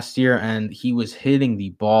well last year, and he was hitting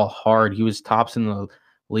the ball hard. He was tops in the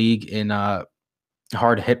league in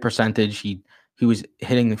hard hit percentage. He was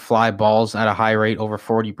hitting the fly balls at a high rate, over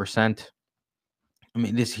 40%. I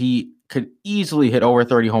mean, he could easily hit over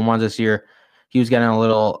 30 home runs this year. He was getting a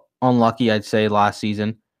little unlucky, I'd say, last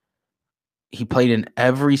season. He played in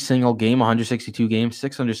every single game, 162 games,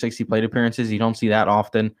 660 plate appearances. You don't see that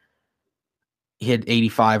often. He had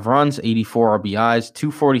 85 runs, 84 RBIs,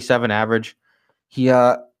 247 average. He's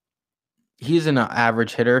an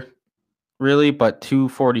average hitter, really, but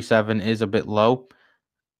 247 is a bit low.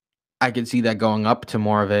 I could see that going up to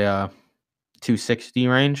more of a 260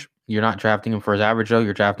 range. You're not drafting him for his average, though.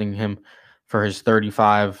 You're drafting him for his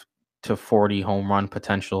 35 to 40 home run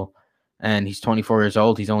potential. And he's 24 years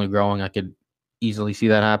old. He's only growing. I could easily see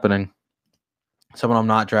that happening. Someone I'm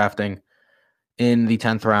not drafting in the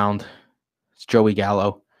 10th round is Joey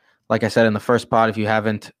Gallo. Like I said in the first pod, if you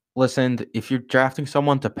haven't listened, if you're drafting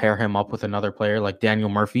someone to pair him up with another player like Daniel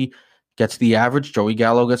Murphy gets the average, Joey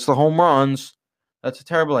Gallo gets the home runs, that's a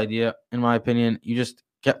terrible idea, in my opinion. You just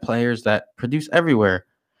get players that produce everywhere.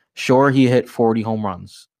 Sure, he hit 40 home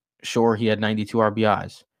runs. Sure, he had 92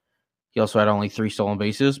 RBIs. He also had only 3 stolen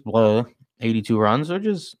bases, 82 runs, which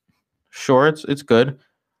is sure, it's good.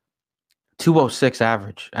 206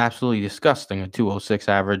 average. Absolutely disgusting, a 206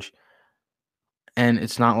 average. And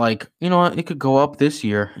it's not like, you know what, it could go up this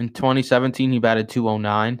year. In 2017, he batted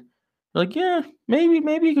 209. Like, yeah,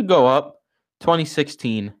 maybe he could go up.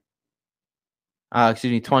 2016,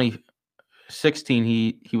 2016,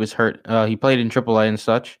 he was hurt. He played in AAA and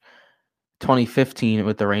such. 2015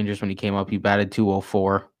 with the Rangers when he came up, he batted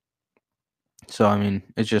 204. So, I mean,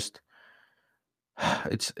 it's just,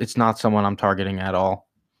 it's not someone I'm targeting at all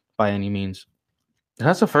by any means. And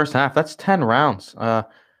that's the first half. That's 10 rounds.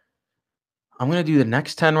 I'm going to do the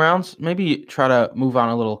next 10 rounds. Maybe try to move on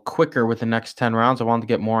a little quicker with the next 10 rounds. I wanted to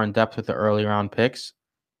get more in depth with the early round picks.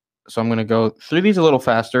 So I'm going to go through these a little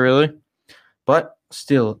faster, really. But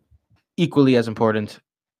still equally as important.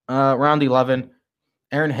 Round 11,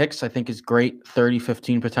 Aaron Hicks, I think, is great.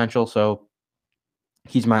 30-15 potential. So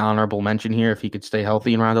he's my honorable mention here if he could stay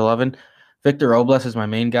healthy in round 11. Victor Robles is my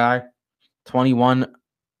main guy. 21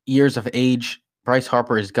 years of age. Bryce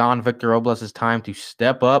Harper is gone. Victor Robles is time to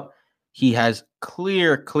step up. He has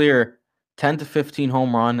clear 10 to 15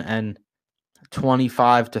 home run and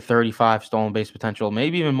 25 to 35 stolen base potential.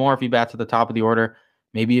 Maybe even more if he bats at the top of the order.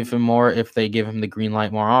 Maybe even more if they give him the green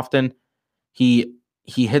light more often. He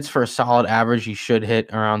hits for a solid average. He should hit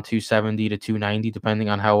around 270 to 290, depending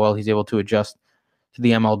on how well he's able to adjust to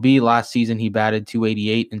the MLB. Last season, he batted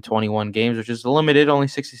 288 in 21 games, which is limited, only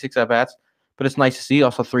 66 at-bats. But it's nice to see.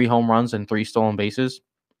 Also 3 home runs and 3 stolen bases.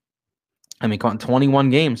 I mean, 21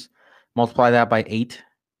 games. Multiply that by 8.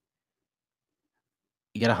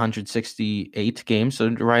 You get 168 games, so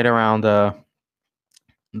right around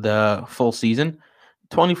the full season.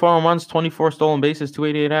 24 home runs, 24 stolen bases,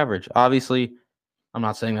 288 average. Obviously, I'm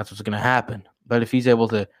not saying that's what's going to happen, but if he's able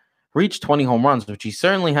to reach 20 home runs, which he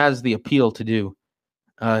certainly has the appeal to do,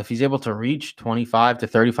 if he's able to reach 25 to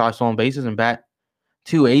 35 stolen bases and bat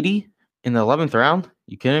 280 in the 11th round,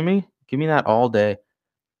 you kidding me? Give me that all day.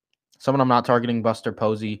 Someone I'm not targeting, Buster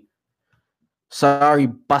Posey. Sorry,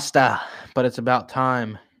 Buster, but it's about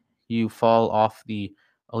time you fall off the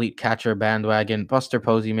elite catcher bandwagon. Buster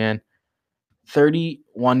Posey, man,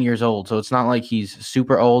 31 years old, so it's not like he's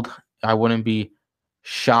super old. I wouldn't be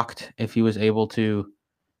shocked if he was able to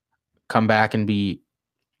come back and be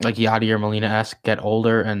like Yadier Molina-esque, get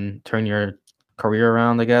older and turn your career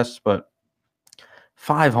around, I guess. But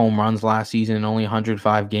 5 home runs last season in only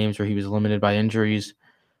 105 games where he was limited by injuries.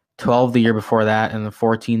 12 the year before that, and the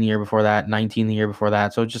 14 the year before that, 19 the year before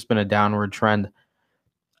that. So it's just been a downward trend.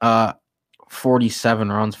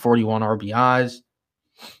 47 runs, 41 RBIs.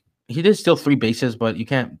 He did steal 3 bases, but you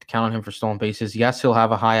can't count on him for stolen bases. Yes, he'll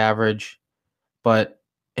have a high average, but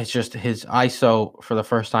it's just his ISO for the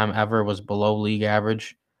first time ever was below league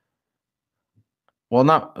average. Well,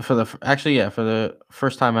 not for the for the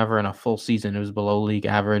first time ever in a full season, it was below league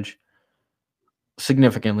average.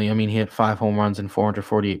 Significantly. I mean, he had 5 home runs and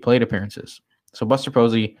 448 plate appearances. So Buster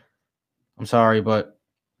Posey, I'm sorry, but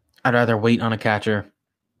I'd rather wait on a catcher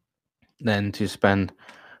than to spend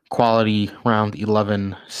quality round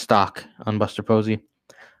 11 stock on Buster Posey.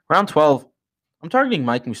 Round 12, I'm targeting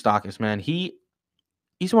Mike Moustakas, man.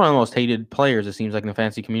 He's one of the most hated players, it seems like, in the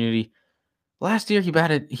fantasy community. Last year, he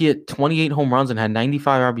hit 28 home runs and had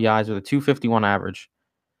 95 RBIs with a 251 average.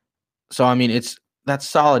 So, I mean, that's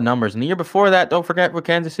solid numbers. And the year before that, don't forget, with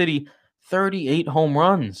Kansas City, 38 home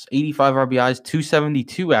runs, 85 RBIs,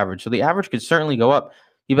 272 average. So the average could certainly go up.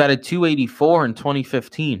 He batted 284 in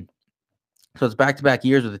 2015. So it's back-to-back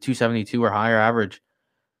years with a 272 or higher average.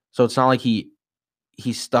 So it's not like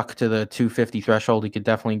he's stuck to the 250 threshold. He could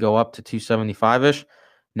definitely go up to 275-ish.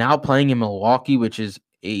 Now playing in Milwaukee, which is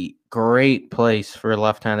a great place for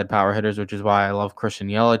left-handed power hitters, which is why I love Christian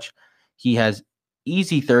Yelich. He has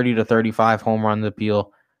easy 30 to 35 home run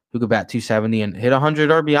appeal, who could bat 270 and hit 100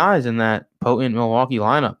 RBIs in that potent Milwaukee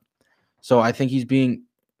lineup. So I think he's being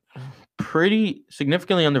pretty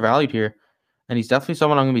significantly undervalued here, and he's definitely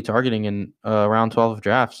someone I'm going to be targeting in round 12 of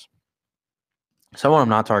drafts. Someone I'm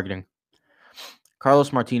not targeting,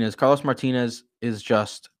 Carlos Martinez. Carlos Martinez is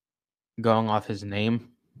just going off his name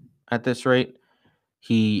at this rate.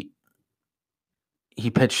 He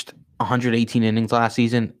pitched 118 innings last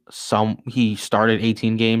season. He started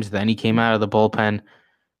 18 games, then he came out of the bullpen,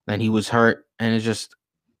 then he was hurt, and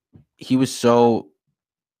he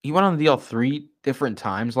went on the DL 3 different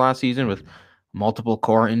times last season with multiple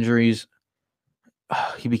core injuries.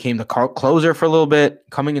 He became the closer for a little bit.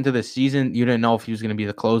 Coming into this season, you didn't know if he was going to be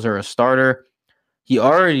the closer or a starter. He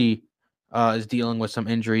already is dealing with some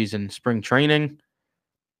injuries in spring training.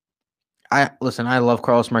 I love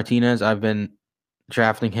Carlos Martinez. I've been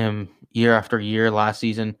drafting him year after year. Last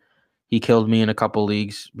season, he killed me in a couple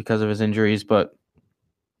leagues because of his injuries, but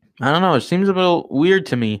I don't know. It seems a little weird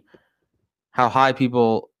to me how high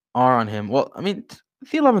people are on him. Well, I mean,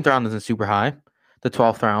 the 11th round isn't super high, the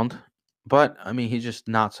 12th round, but I mean, he's just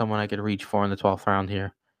not someone I could reach for in the 12th round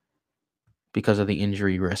here because of the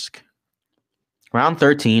injury risk. Round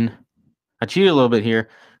 13, I cheated a little bit here.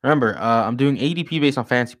 Remember, I'm doing ADP based on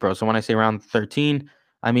Fantasy Pro, so when I say round 13,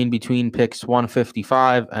 I mean between picks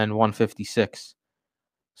 155 and 156.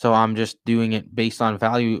 So I'm just doing it based on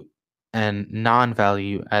value and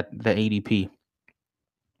non-value at the ADP.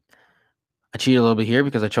 I cheated a little bit here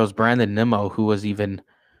because I chose Brandon Nimmo, who was an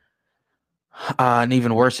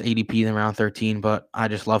even worse ADP than round 13, but I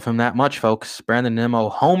just love him that much, folks. Brandon Nimmo,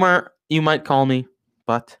 homer, you might call me,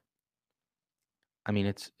 but I mean,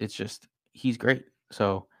 it's just, he's great.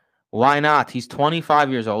 So why not? He's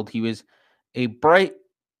 25 years old. He was a bright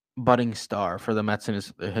budding star for the Mets in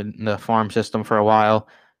the farm system for a while.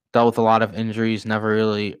 Dealt with a lot of injuries, never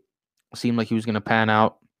really seemed like he was going to pan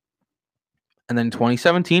out. And then in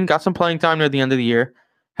 2017, got some playing time near the end of the year,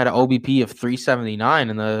 had an OBP of 379,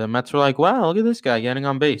 and the Mets were like, wow, look at this guy getting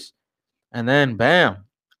on base. And then, bam,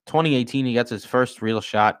 2018, he gets his first real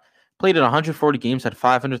shot. Played in 140 games, had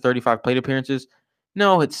 535 plate appearances.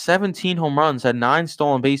 No, hit 17 home runs, had 9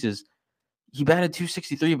 stolen bases. He batted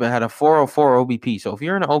 263, but had a 404 OBP. So if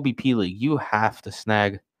you're in an OBP league, you have to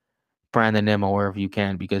snag Brandon Nimmo wherever you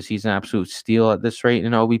can because he's an absolute steal at this rate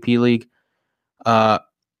in an OBP league.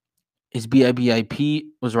 His BIBIP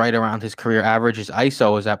was right around his career average. His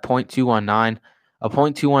ISO is at 0.219. A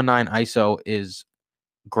 0.219 ISO is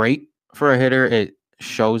great for a hitter. It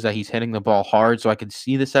shows that he's hitting the ball hard. So I could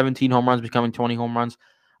see the 17 home runs becoming 20 home runs.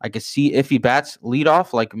 I could see if he bats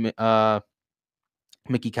leadoff like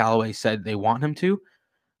Mickey Callaway said they want him to.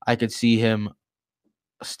 I could see him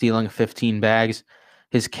stealing 15 bags.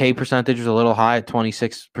 His K percentage was a little high at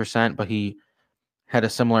 26%, but he had a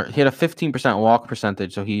 15% walk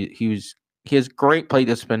percentage. So he has great plate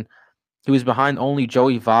discipline. He was behind only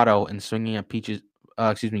Joey Votto in swinging at pitches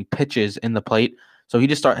in the plate. So he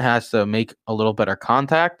just has to make a little better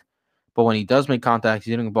contact. But when he does make contact,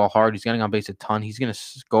 he's hitting the ball hard. He's getting on base a ton. He's going to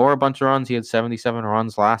score a bunch of runs. He had 77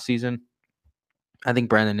 runs last season. I think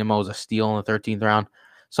Brandon Nimmo is a steal in the 13th round.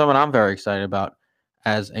 Someone I'm very excited about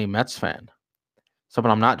as a Mets fan.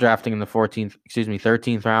 Someone I'm not drafting in the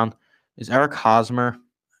 13th round is Eric Hosmer.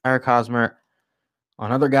 Eric Hosmer,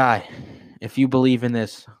 another guy. If you believe in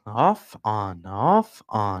this off, on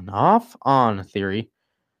theory,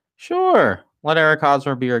 sure, let Eric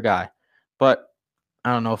Hosmer be your guy. But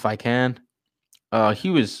I don't know if I can. He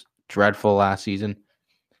was dreadful last season.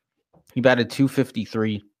 He batted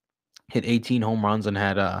 253, hit 18 home runs, and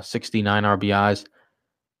had 69 RBIs,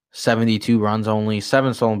 72 runs only,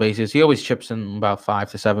 7 stolen bases. He always chips in about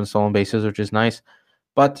 5 to 7 stolen bases, which is nice.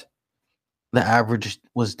 But the average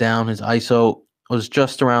was down. His ISO was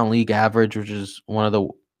just around league average, which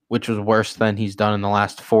was worse than he's done in the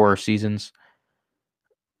last 4 seasons.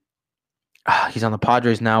 He's on the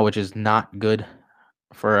Padres now, which is not good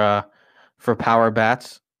for power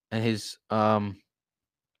bats, and his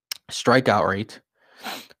strikeout rate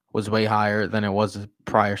was way higher than it was the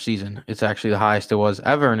prior season. It's actually the highest it was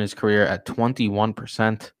ever in his career at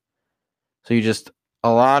 21%. So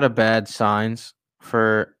a lot of bad signs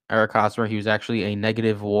for Eric Hosmer. He was actually a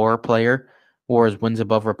negative WAR player. WAR is wins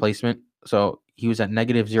above replacement. So he was at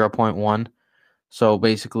negative 0.1. So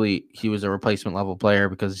basically, he was a replacement level player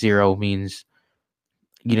because 0 means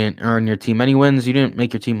you didn't earn your team any wins. You didn't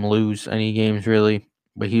make your team lose any games, really.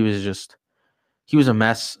 But he was a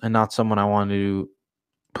mess and not someone I wanted to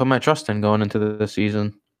put my trust in going into the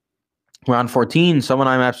season. Round 14, someone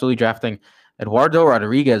I'm absolutely drafting, Eduardo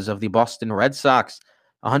Rodriguez of the Boston Red Sox.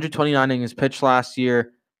 129 innings pitched last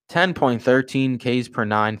year, 10.13 Ks per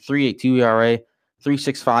 9, 3.82 ERA,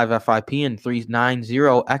 365 FIP and 390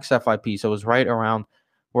 XFIP. So it was right around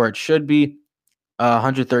where it should be.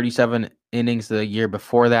 137 innings the year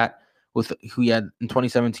before that. With who he had in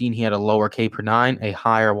 2017, he had a lower K per nine, a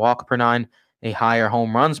higher walk per nine, a higher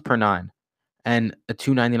home runs per nine, and a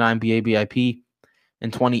 299 BABIP.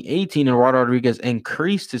 In 2018, Eduardo Rodriguez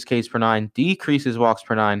increased his Ks per nine, decreased his walks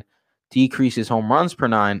per nine, decreased his home runs per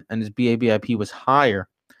nine, and his BABIP was higher.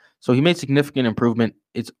 So he made significant improvement.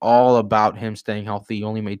 It's all about him staying healthy. He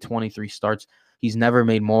only made 23 starts. He's never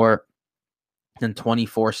made more than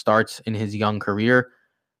 24 starts in his young career,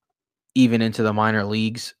 even into the minor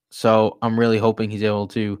leagues. So I'm really hoping he's able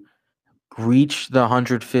to reach the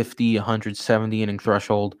 150, 170 inning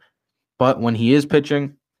threshold. But when he is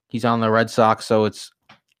pitching, he's on the Red Sox, so it's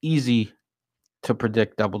easy to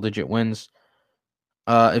predict double-digit wins.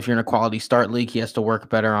 If you're in a quality start league, he has to work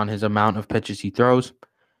better on his amount of pitches he throws.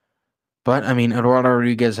 But, I mean, Eduardo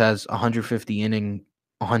Rodriguez has 150 inning,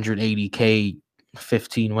 180K,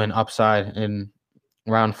 15-win upside in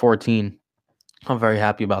round 14. I'm very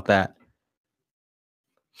happy about that.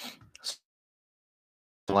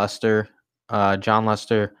 Lester, John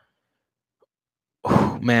Lester,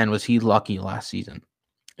 oh, man, was he lucky last season.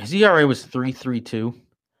 His ERA was 3.32.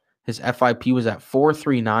 His FIP was at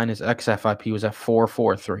 4.39. His XFIP was at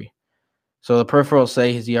 4.43. So the peripherals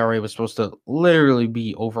say his ERA was supposed to literally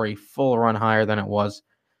be over a full run higher than it was.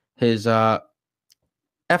 His FIP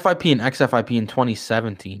and XFIP in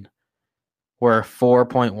 2017 were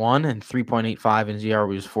 4.1 and 3.85, and his ERA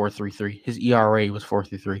was 4.33. His ERA was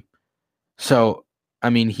 4.33. So, I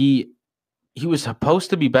mean, he was supposed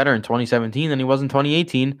to be better in 2017 than he was in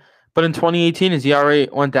 2018, but in 2018, his ERA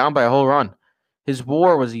went down by a whole run. His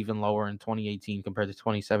WAR was even lower in 2018 compared to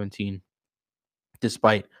 2017,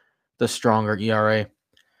 despite the stronger ERA.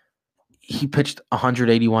 He pitched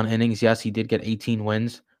 181 innings. Yes, he did get 18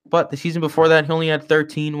 wins, but the season before that, he only had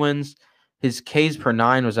 13 wins. His Ks per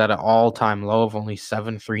nine was at an all-time low of only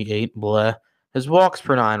 7.38. Bleh. His walks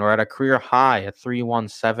per nine were at a career high at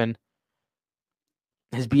 3.17.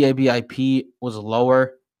 His BABIP was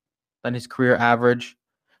lower than his career average.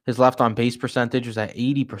 His left-on-base percentage was at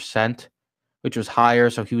 80%, which was higher,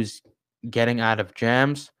 so he was getting out of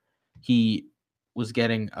jams. He was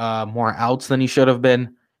getting more outs than he should have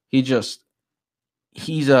been. He's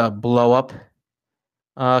a blow-up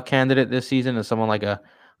candidate this season, as someone like a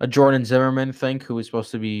Jordan Zimmerman, who was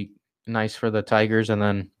supposed to be nice for the Tigers and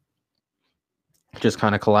then just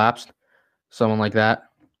kind of collapsed. Someone like that.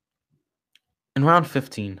 In round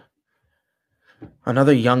 15,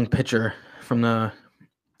 another young pitcher in the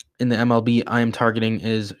MLB I am targeting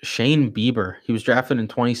is Shane Bieber. He was drafted in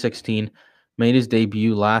 2016, made his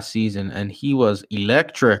debut last season, and he was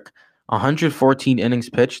electric. 114 innings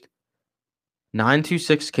pitched,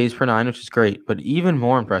 926 Ks per nine, which is great, but even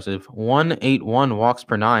more impressive, 181 walks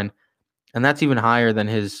per nine, and that's even higher than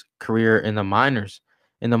his career in the minors.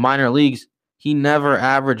 In the minor leagues, he never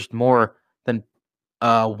averaged more than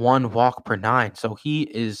 1 walk per nine, so he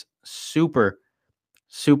is super,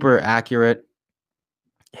 super accurate.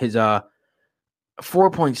 His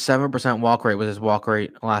 4.7% walk rate was his walk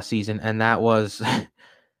rate last season, and that was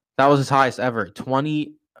his highest ever.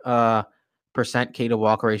 20% K to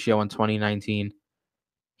walk ratio in 2019.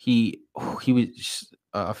 He was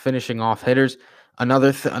finishing off hitters.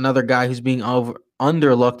 Another guy who's being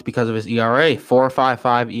underlooked because of his ERA,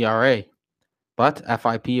 4.55 ERA, but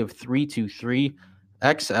FIP of 3.23,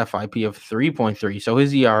 XFIP of 3.3. So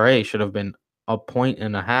his ERA should have been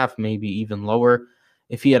 1.5, maybe even lower.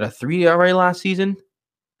 If he had a 3 ERA last season,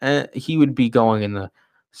 he would be going in the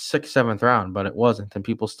 6th, 7th round, but it wasn't. And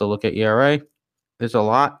people still look at ERA. There's a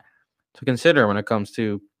lot to consider when it comes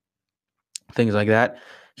to things like that.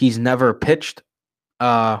 He's never pitched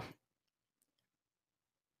over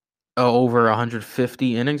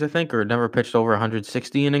 150 innings, I think, or never pitched over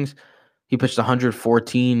 160 innings. He pitched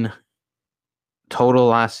 114 total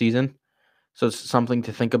last season. So it's something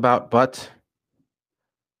to think about, but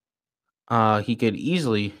he could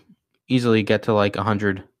easily get to like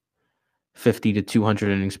 150 to 200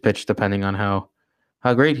 innings pitched, depending on how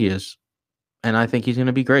great he is. And I think he's going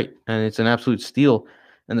to be great. And it's an absolute steal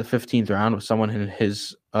in the 15th round with someone in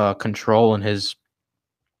his control and his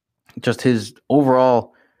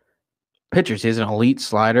overall pitchers. He has an elite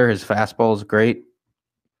slider. His fastball is great.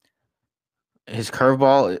 His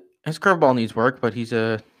curveball needs work, but he's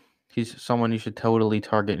someone you should totally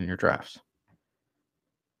target in your drafts.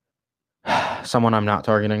 Someone I'm not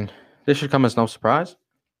targeting. This should come as no surprise.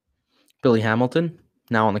 Billy Hamilton,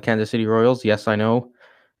 now on the Kansas City Royals. Yes, I know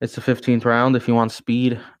it's the 15th round. If you want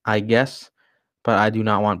speed, I guess. But I do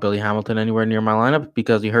not want Billy Hamilton anywhere near my lineup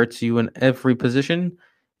because he hurts you in every position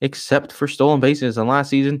except for stolen bases. And last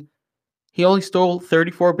season, he only stole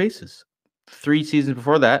 34 bases. 3 seasons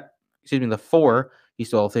before that, the 4, he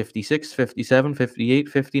stole 56, 57, 58,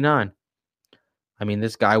 59. I mean,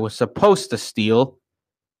 this guy was supposed to steal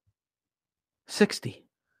 60,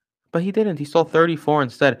 but he didn't. He stole 34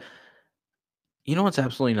 instead. You know what's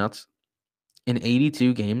absolutely nuts? In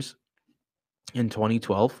 82 games in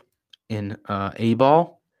 2012, in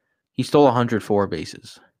A-ball, he stole 104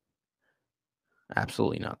 bases.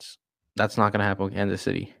 Absolutely nuts. That's not going to happen with Kansas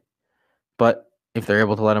City. But if they're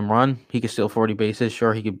able to let him run, he could steal 40 bases.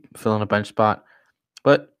 Sure, he could fill in a bench spot.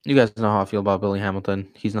 But you guys know how I feel about Billy Hamilton.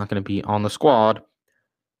 He's not going to be on the squad.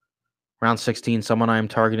 Round 16, someone I am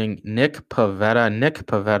targeting, Nick Pivetta. Nick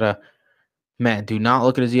Pivetta, man, do not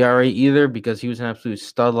look at his ERA either because he was an absolute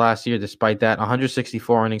stud last year. Despite that,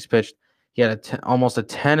 164 innings pitched. He had almost a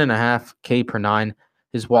 10.5 K per 9.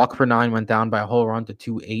 His walk per 9 went down by a whole run to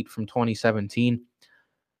 2.8 from 2017.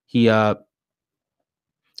 His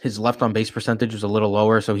left on base percentage was a little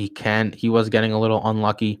lower, so he was getting a little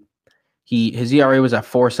unlucky. His ERA was at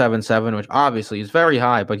 4.77, which obviously is very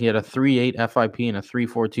high, but he had a 3.8 FIP and a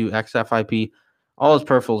 3.42 xFIP. All his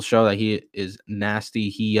peripherals show that he is nasty.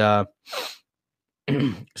 He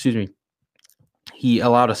excuse me. He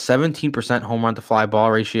allowed a 17% home run to fly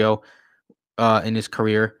ball ratio in his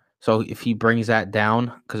career. So if he brings that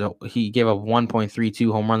down, because he gave up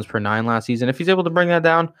 1.32 home runs per 9 last season, if he's able to bring that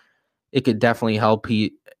down, it could definitely help.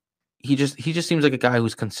 He just seems like a guy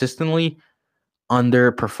who's consistently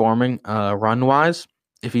underperforming run-wise.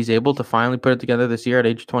 If he's able to finally put it together this year at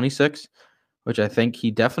age 26, which I think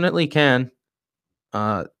he definitely can,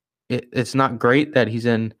 it's not great that he's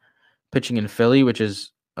pitching in Philly, which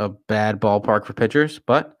is a bad ballpark for pitchers,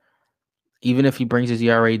 but even if he brings his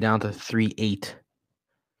ERA down to 3.8,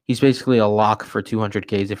 he's basically a lock for 200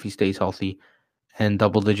 Ks if he stays healthy and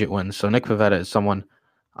double-digit wins. So Nick Pivetta is someone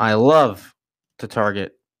I love to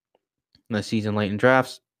target in the season late in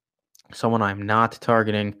drafts. Someone I'm not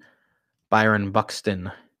targeting, Byron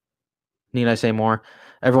Buxton. Need I say more?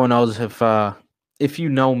 Everyone knows if you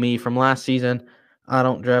know me from last season, I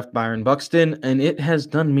don't draft Byron Buxton, and it has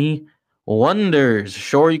done me wonders.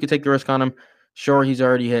 Sure, you could take the risk on him. Sure, he's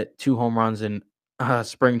already hit 2 home runs in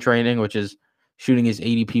spring training, which is shooting his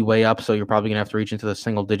ADP way up, so you're probably going to have to reach into the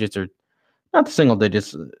single digits, or not the single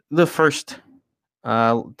digits, the first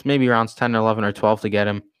maybe rounds 10, 11, or 12 to get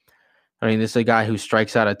him. I mean, this is a guy who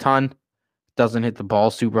strikes out a ton, doesn't hit the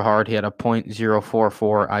ball super hard. He had a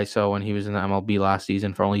 .044 ISO when he was in the MLB last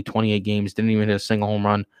season for only 28 games. Didn't even hit a single home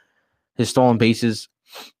run. His stolen bases,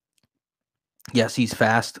 yes, he's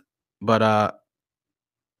fast, but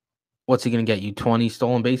what's he going to get you? 20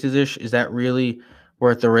 stolen bases-ish? Is that really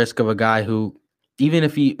worth the risk of a guy who, even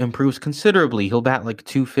if he improves considerably, he'll bat like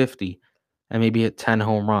 250 and maybe hit 10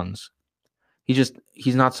 home runs?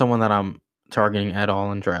 He's not someone that I'm targeting at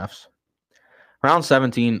all in drafts. Round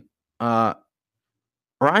 17,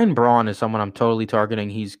 Ryan Braun is someone I'm totally targeting.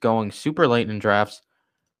 He's going super late in drafts.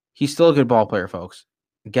 He's still a good ball player, folks.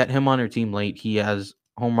 Get him on your team late. He has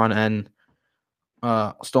home run and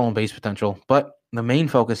stolen base potential. But the main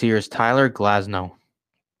focus here is Tyler Glasnow.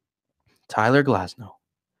 Tyler Glasnow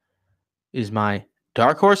is my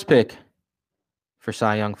dark horse pick for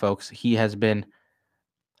Cy Young, folks. He has been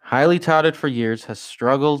highly touted for years, has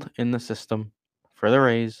struggled in the system for the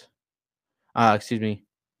Rays.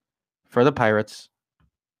 For the Pirates.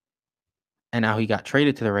 And now he got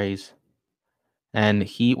traded to the Rays. And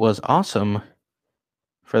he was awesome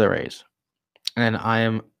for the Rays. And I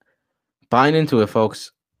am buying into it,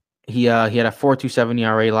 folks. He had a 4.27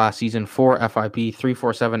 ERA last season, 4 FIP,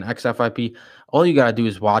 3.47 xFIP. All you got to do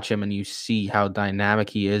is watch him and you see how dynamic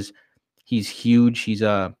he is. He's huge. He's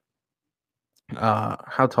how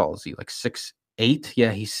tall is he? Like 6'8"?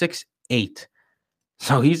 Yeah, he's 6'8".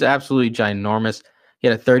 So he's absolutely ginormous. He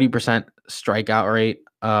had a 30% strikeout rate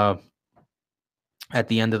at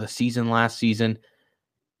the end of the season last season.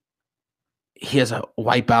 He has a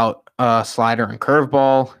wipeout slider and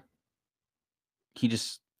curveball.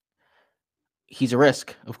 He's a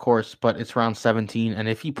risk, of course, but it's round 17. And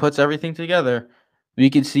if he puts everything together, we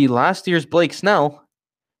could see last year's Blake Snell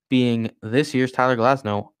being this year's Tyler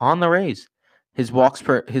Glasnow on the Rays. His walks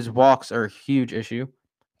are a huge issue.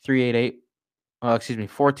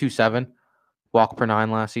 4.27 walk per 9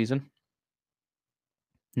 last season.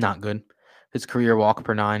 Not good. His career walk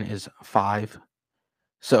per 9 is 5.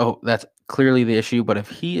 So that's clearly the issue. But if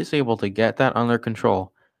he is able to get that under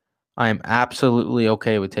control, I am absolutely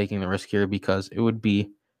okay with taking the risk here because it would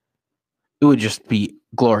just be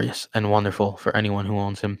glorious and wonderful for anyone who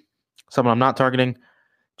owns him. Someone I'm not targeting,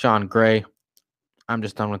 Jon Gray. I'm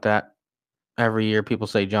just done with that. Every year people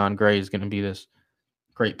say Jon Gray is going to be this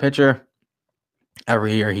Great pitcher.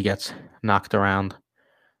 Every year he gets knocked around.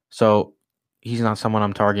 So he's not someone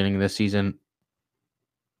I'm targeting this season.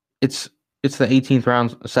 It's the 18th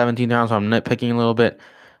round, 17th round, so I'm nitpicking a little bit.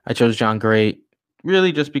 I chose John Gray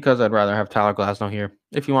really just because I'd rather have Tyler Glasnow here.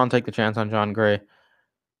 If you want to take the chance on John Gray,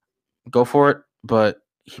 go for it. But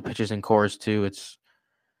he pitches in cores too. It's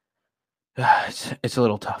a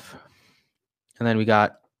little tough. And then we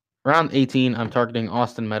got round 18. I'm targeting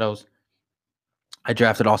Austin Meadows. I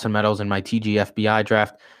drafted Austin Meadows in my TGFBI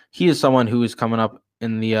draft. He is someone who is coming up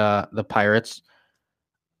in the Pirates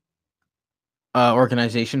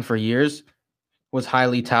organization for years. Was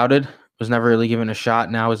highly touted. Was never really given a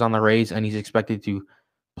shot. Now is on the Rays, and he's expected to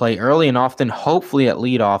play early and often, hopefully at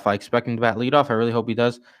leadoff. I expect him to bat leadoff. I really hope he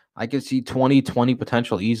does. I could see 20-20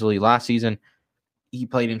 potential easily. Last season, he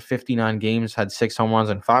played in 59 games, had 6 home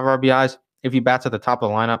runs and 5 RBIs. If he bats at the top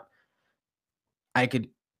of the lineup, I could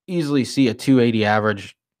easily see a 280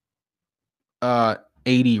 average,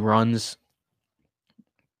 80 runs,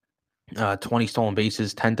 20 stolen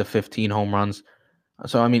bases, 10 to 15 home runs.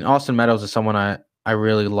 So, I mean, Austin Meadows is someone I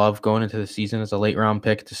really love going into the season as a late-round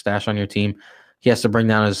pick to stash on your team. He has to bring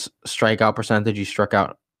down his strikeout percentage. He struck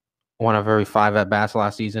out 1 of every 5 at-bats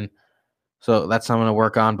last season. So that's something to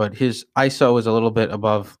work on. But his ISO is a little bit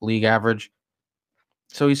above league average.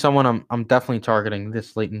 So he's someone I'm definitely targeting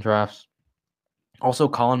this late in drafts. Also,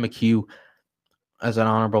 Colin McHugh, as an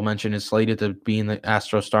honorable mention, is slated to be in the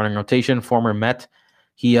Astros starting rotation. Former Met.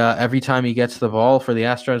 He every time he gets the ball for the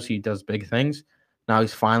Astros, he does big things. Now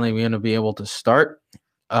he's finally going to be able to start.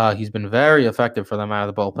 He's been very effective for them out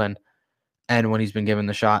of the bullpen. And when he's been given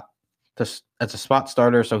the shot as a spot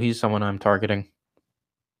starter, so he's someone I'm targeting.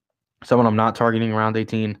 Someone I'm not targeting round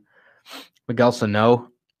 18, Miguel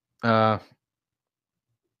Sano.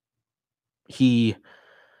 He's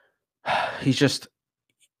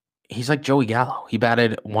like Joey Gallo. He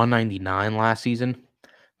batted 199 last season.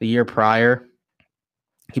 The year prior,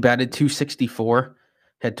 he batted 264,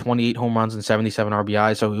 had 28 home runs and 77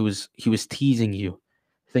 RBI. So he was teasing you,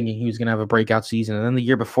 thinking he was going to have a breakout season. And then the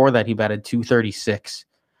year before that, he batted 236.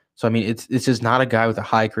 So, I mean, it's just not a guy with a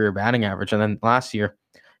high career batting average. And then last year,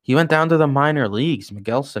 he went down to the minor leagues.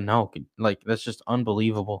 Miguel Sano, like, that's just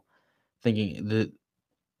unbelievable. Thinking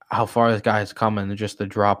how far this guy has come and just the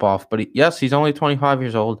drop off. But yes, he's only 25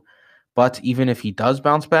 years old. But even if he does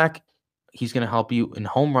bounce back, he's going to help you in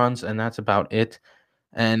home runs, and that's about it.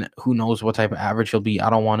 And who knows what type of average he'll be. I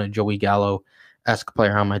don't want a Joey Gallo-esque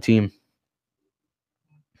player on my team.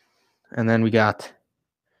 And then we got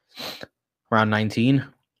round 19.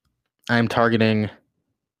 I'm targeting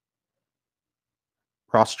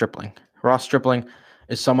Ross Stripling. Ross Stripling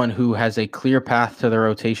is someone who has a clear path to the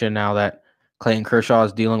rotation now that Clayton Kershaw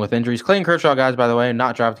is dealing with injuries. Clayton Kershaw, guys, by the way,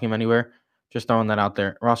 not drafting him anywhere. Just throwing that out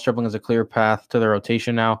there. Ross Stripling is a clear path to the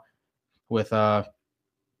rotation now with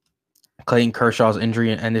Clayton Kershaw's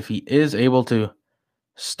injury. And if he is able to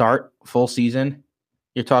start full season,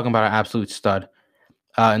 you're talking about an absolute stud.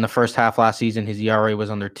 In the first half last season, his ERA was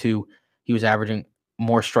under 2. He was averaging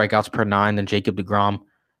more strikeouts per 9 than Jacob deGrom.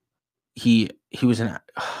 He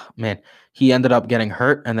ended up getting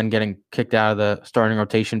hurt and then getting kicked out of the starting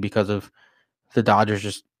rotation because of the Dodgers'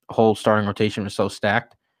 just whole starting rotation was so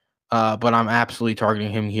stacked. But I'm absolutely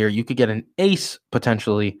targeting him here. You could get an ace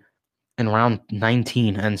potentially in round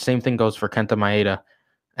 19. And same thing goes for Kenta Maeda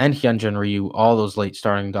and Hyunjin Ryu, all those late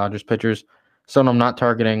starting Dodgers pitchers. Someone I'm not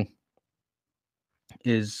targeting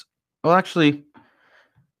is, well, actually,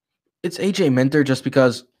 it's AJ Minter just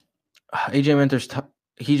because AJ Minter's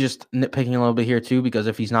he's just nitpicking a little bit here too, because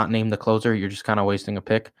if he's not named the closer, you're just kind of wasting a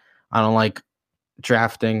pick. I don't like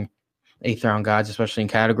drafting 8th round guys, especially in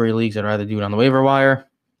category leagues. I'd rather do it on the waiver wire.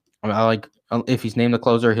 I like if he's named the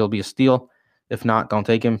closer, he'll be a steal. If not, don't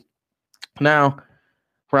take him. Now,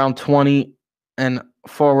 round 20 and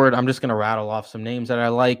forward, I'm just going to rattle off some names that I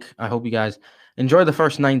like. I hope you guys enjoy the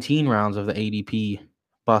first 19 rounds of the ADP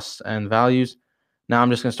busts and values. Now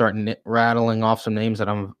I'm just going to start rattling off some names that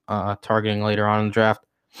I'm targeting later on in the draft.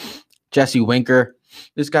 Jesse Winker.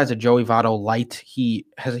 This guy's a Joey Votto light. He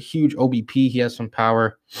has a huge OBP. He has some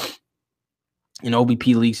power. In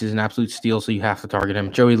OBP leagues, he's an absolute steal, so you have to target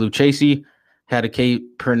him. Joey Lucchesi had a K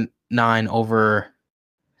per 9 over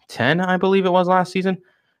 10, I believe it was last season.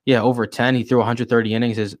 Yeah, over 10. He threw 130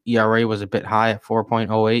 innings. His ERA was a bit high at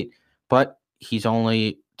 4.08, but he's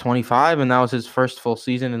only 25, and that was his first full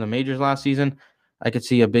season in the majors last season. I could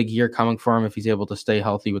see a big year coming for him if he's able to stay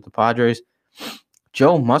healthy with the Padres.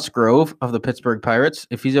 Joe Musgrove of the Pittsburgh Pirates,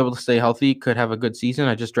 if he's able to stay healthy, could have a good season.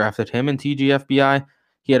 I just drafted him in TGFBI.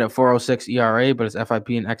 He had a 4.06 ERA, but his FIP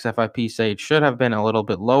and XFIP say it should have been a little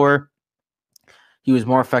bit lower. He was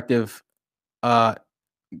more effective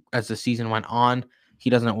as the season went on. He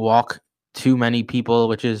doesn't walk too many people,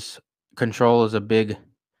 which is control is a big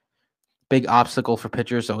obstacle for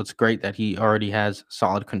pitchers. So it's great that he already has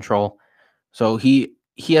solid control. So he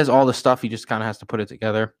has all the stuff. He just kind of has to put it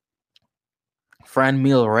together.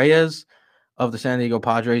 Franmil Reyes of the San Diego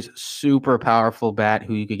Padres, super powerful bat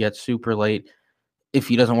who you could get super late. If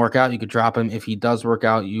he doesn't work out, you could drop him. If he does work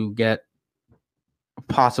out, you get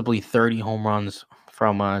possibly 30 home runs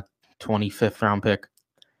from a 25th round pick.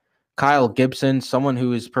 Kyle Gibson, someone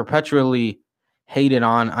who is perpetually hated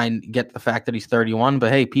on. I get the fact that he's 31,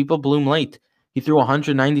 but hey, people bloom late. He threw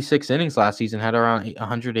 196 innings last season, had around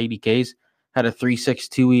 180 Ks, had a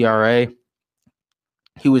 3.62 ERA.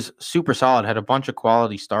 He was super solid, had a bunch of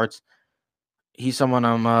quality starts. He's someone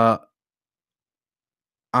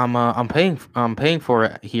I'm paying for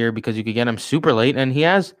it here because you could get him super late, and he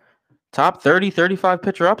has top 30, 35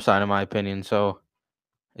 pitcher upside in my opinion. So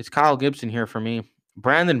it's Kyle Gibson here for me.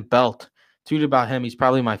 Brandon Belt, tweeted about him. He's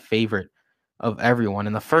probably my favorite of everyone.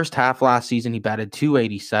 In the first half last season, he batted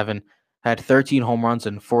 .287, had 13 home runs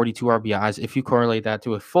and 42 RBIs. If you correlate that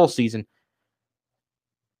to a full season,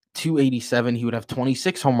 .287, he would have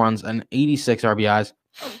 26 home runs and 86 RBIs.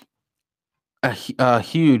 A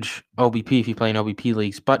huge OBP if you play in OBP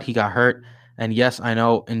leagues, but he got hurt. And yes, I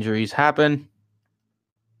know injuries happen,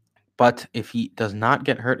 but if he does not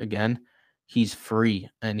get hurt again, he's free,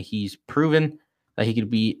 and he's proven that he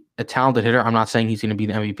could be a talented hitter. I'm not saying he's going to be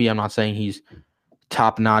the MVP. I'm not saying he's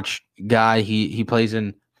top-notch guy. He plays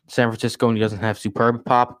in San Francisco, and he doesn't have superb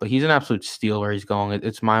pop, but he's an absolute steal where he's going.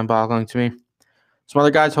 It's mind-boggling to me. Some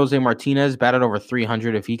other guys, Jose Martinez, batted over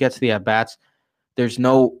 300. If he gets the at-bats, there's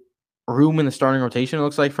no room in the starting rotation, it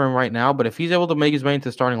looks like, for him right now, but if he's able to make his way into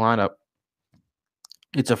the starting lineup,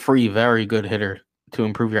 it's a free, very good hitter to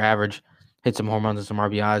improve your average, hit some home runs and some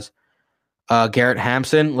RBIs. Garrett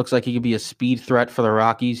Hampson looks like he could be a speed threat for the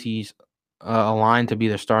Rockies. He's aligned to be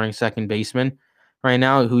their starting second baseman right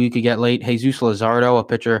now, who you could get late. Jesus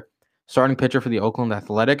Luzardo, starting pitcher for the Oakland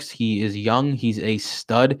Athletics. He is young. He's a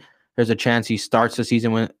stud. There's a chance he starts the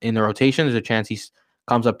season in the rotation. There's a chance he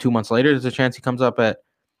comes up 2 months later. There's a chance he comes up at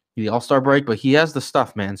the All-Star break, but he has the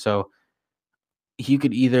stuff, man. So you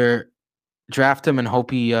could either draft him and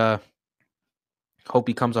hope he comes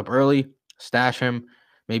up early, stash him.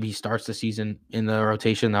 Maybe he starts the season in the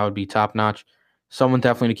rotation. That would be top-notch. Someone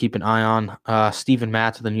definitely to keep an eye on. Steven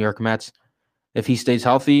Matz of the New York Mets. If he stays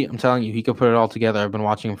healthy, I'm telling you, he could put it all together. I've been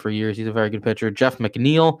watching him for years. He's a very good pitcher. Jeff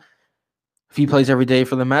McNeil, if he plays every day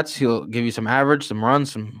for the Mets, he'll give you some average, some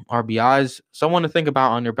runs, some RBIs. Someone to think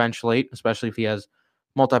about on your bench late, especially if he has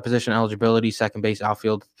multi-position eligibility, second base,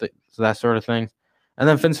 outfield, that sort of thing. And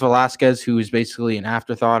then Vince Velasquez, who is basically an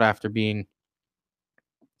afterthought after being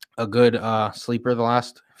a good sleeper the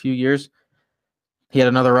last few years. He had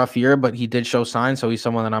another rough year, but he did show signs, so he's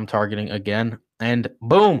someone that I'm targeting again. And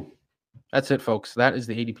boom, that's it, folks. That is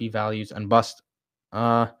the ADP values and bust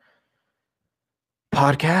podcast.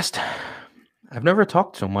 I've never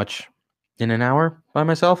talked so much in an hour by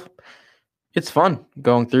myself. It's fun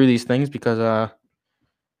going through these things because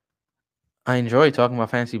I enjoy talking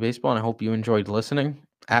about fantasy baseball, and I hope you enjoyed listening.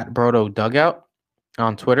 At Brodo Dugout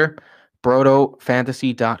on Twitter,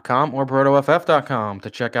 brodofantasy.com or brodoff.com to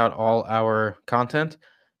check out all our content.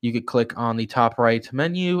 You could click on the top right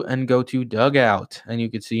menu and go to Dugout, and you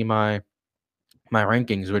could see my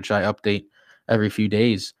rankings, which I update every few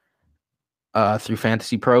days through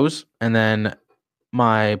Fantasy Pros. And then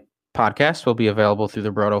my podcast will be available through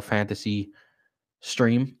the Brodo Fantasy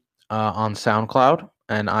stream on SoundCloud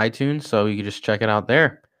and iTunes, so you can just check it out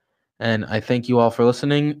there. And I thank you all for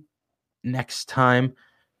listening. Next time,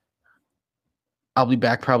 I'll be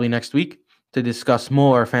back probably next week to discuss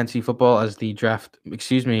more fantasy baseball as the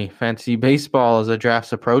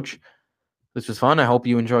drafts approach. This was fun. I hope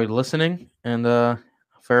you enjoyed listening, and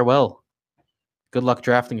farewell. Good luck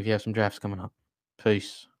drafting if you have some drafts coming up.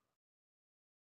 Peace.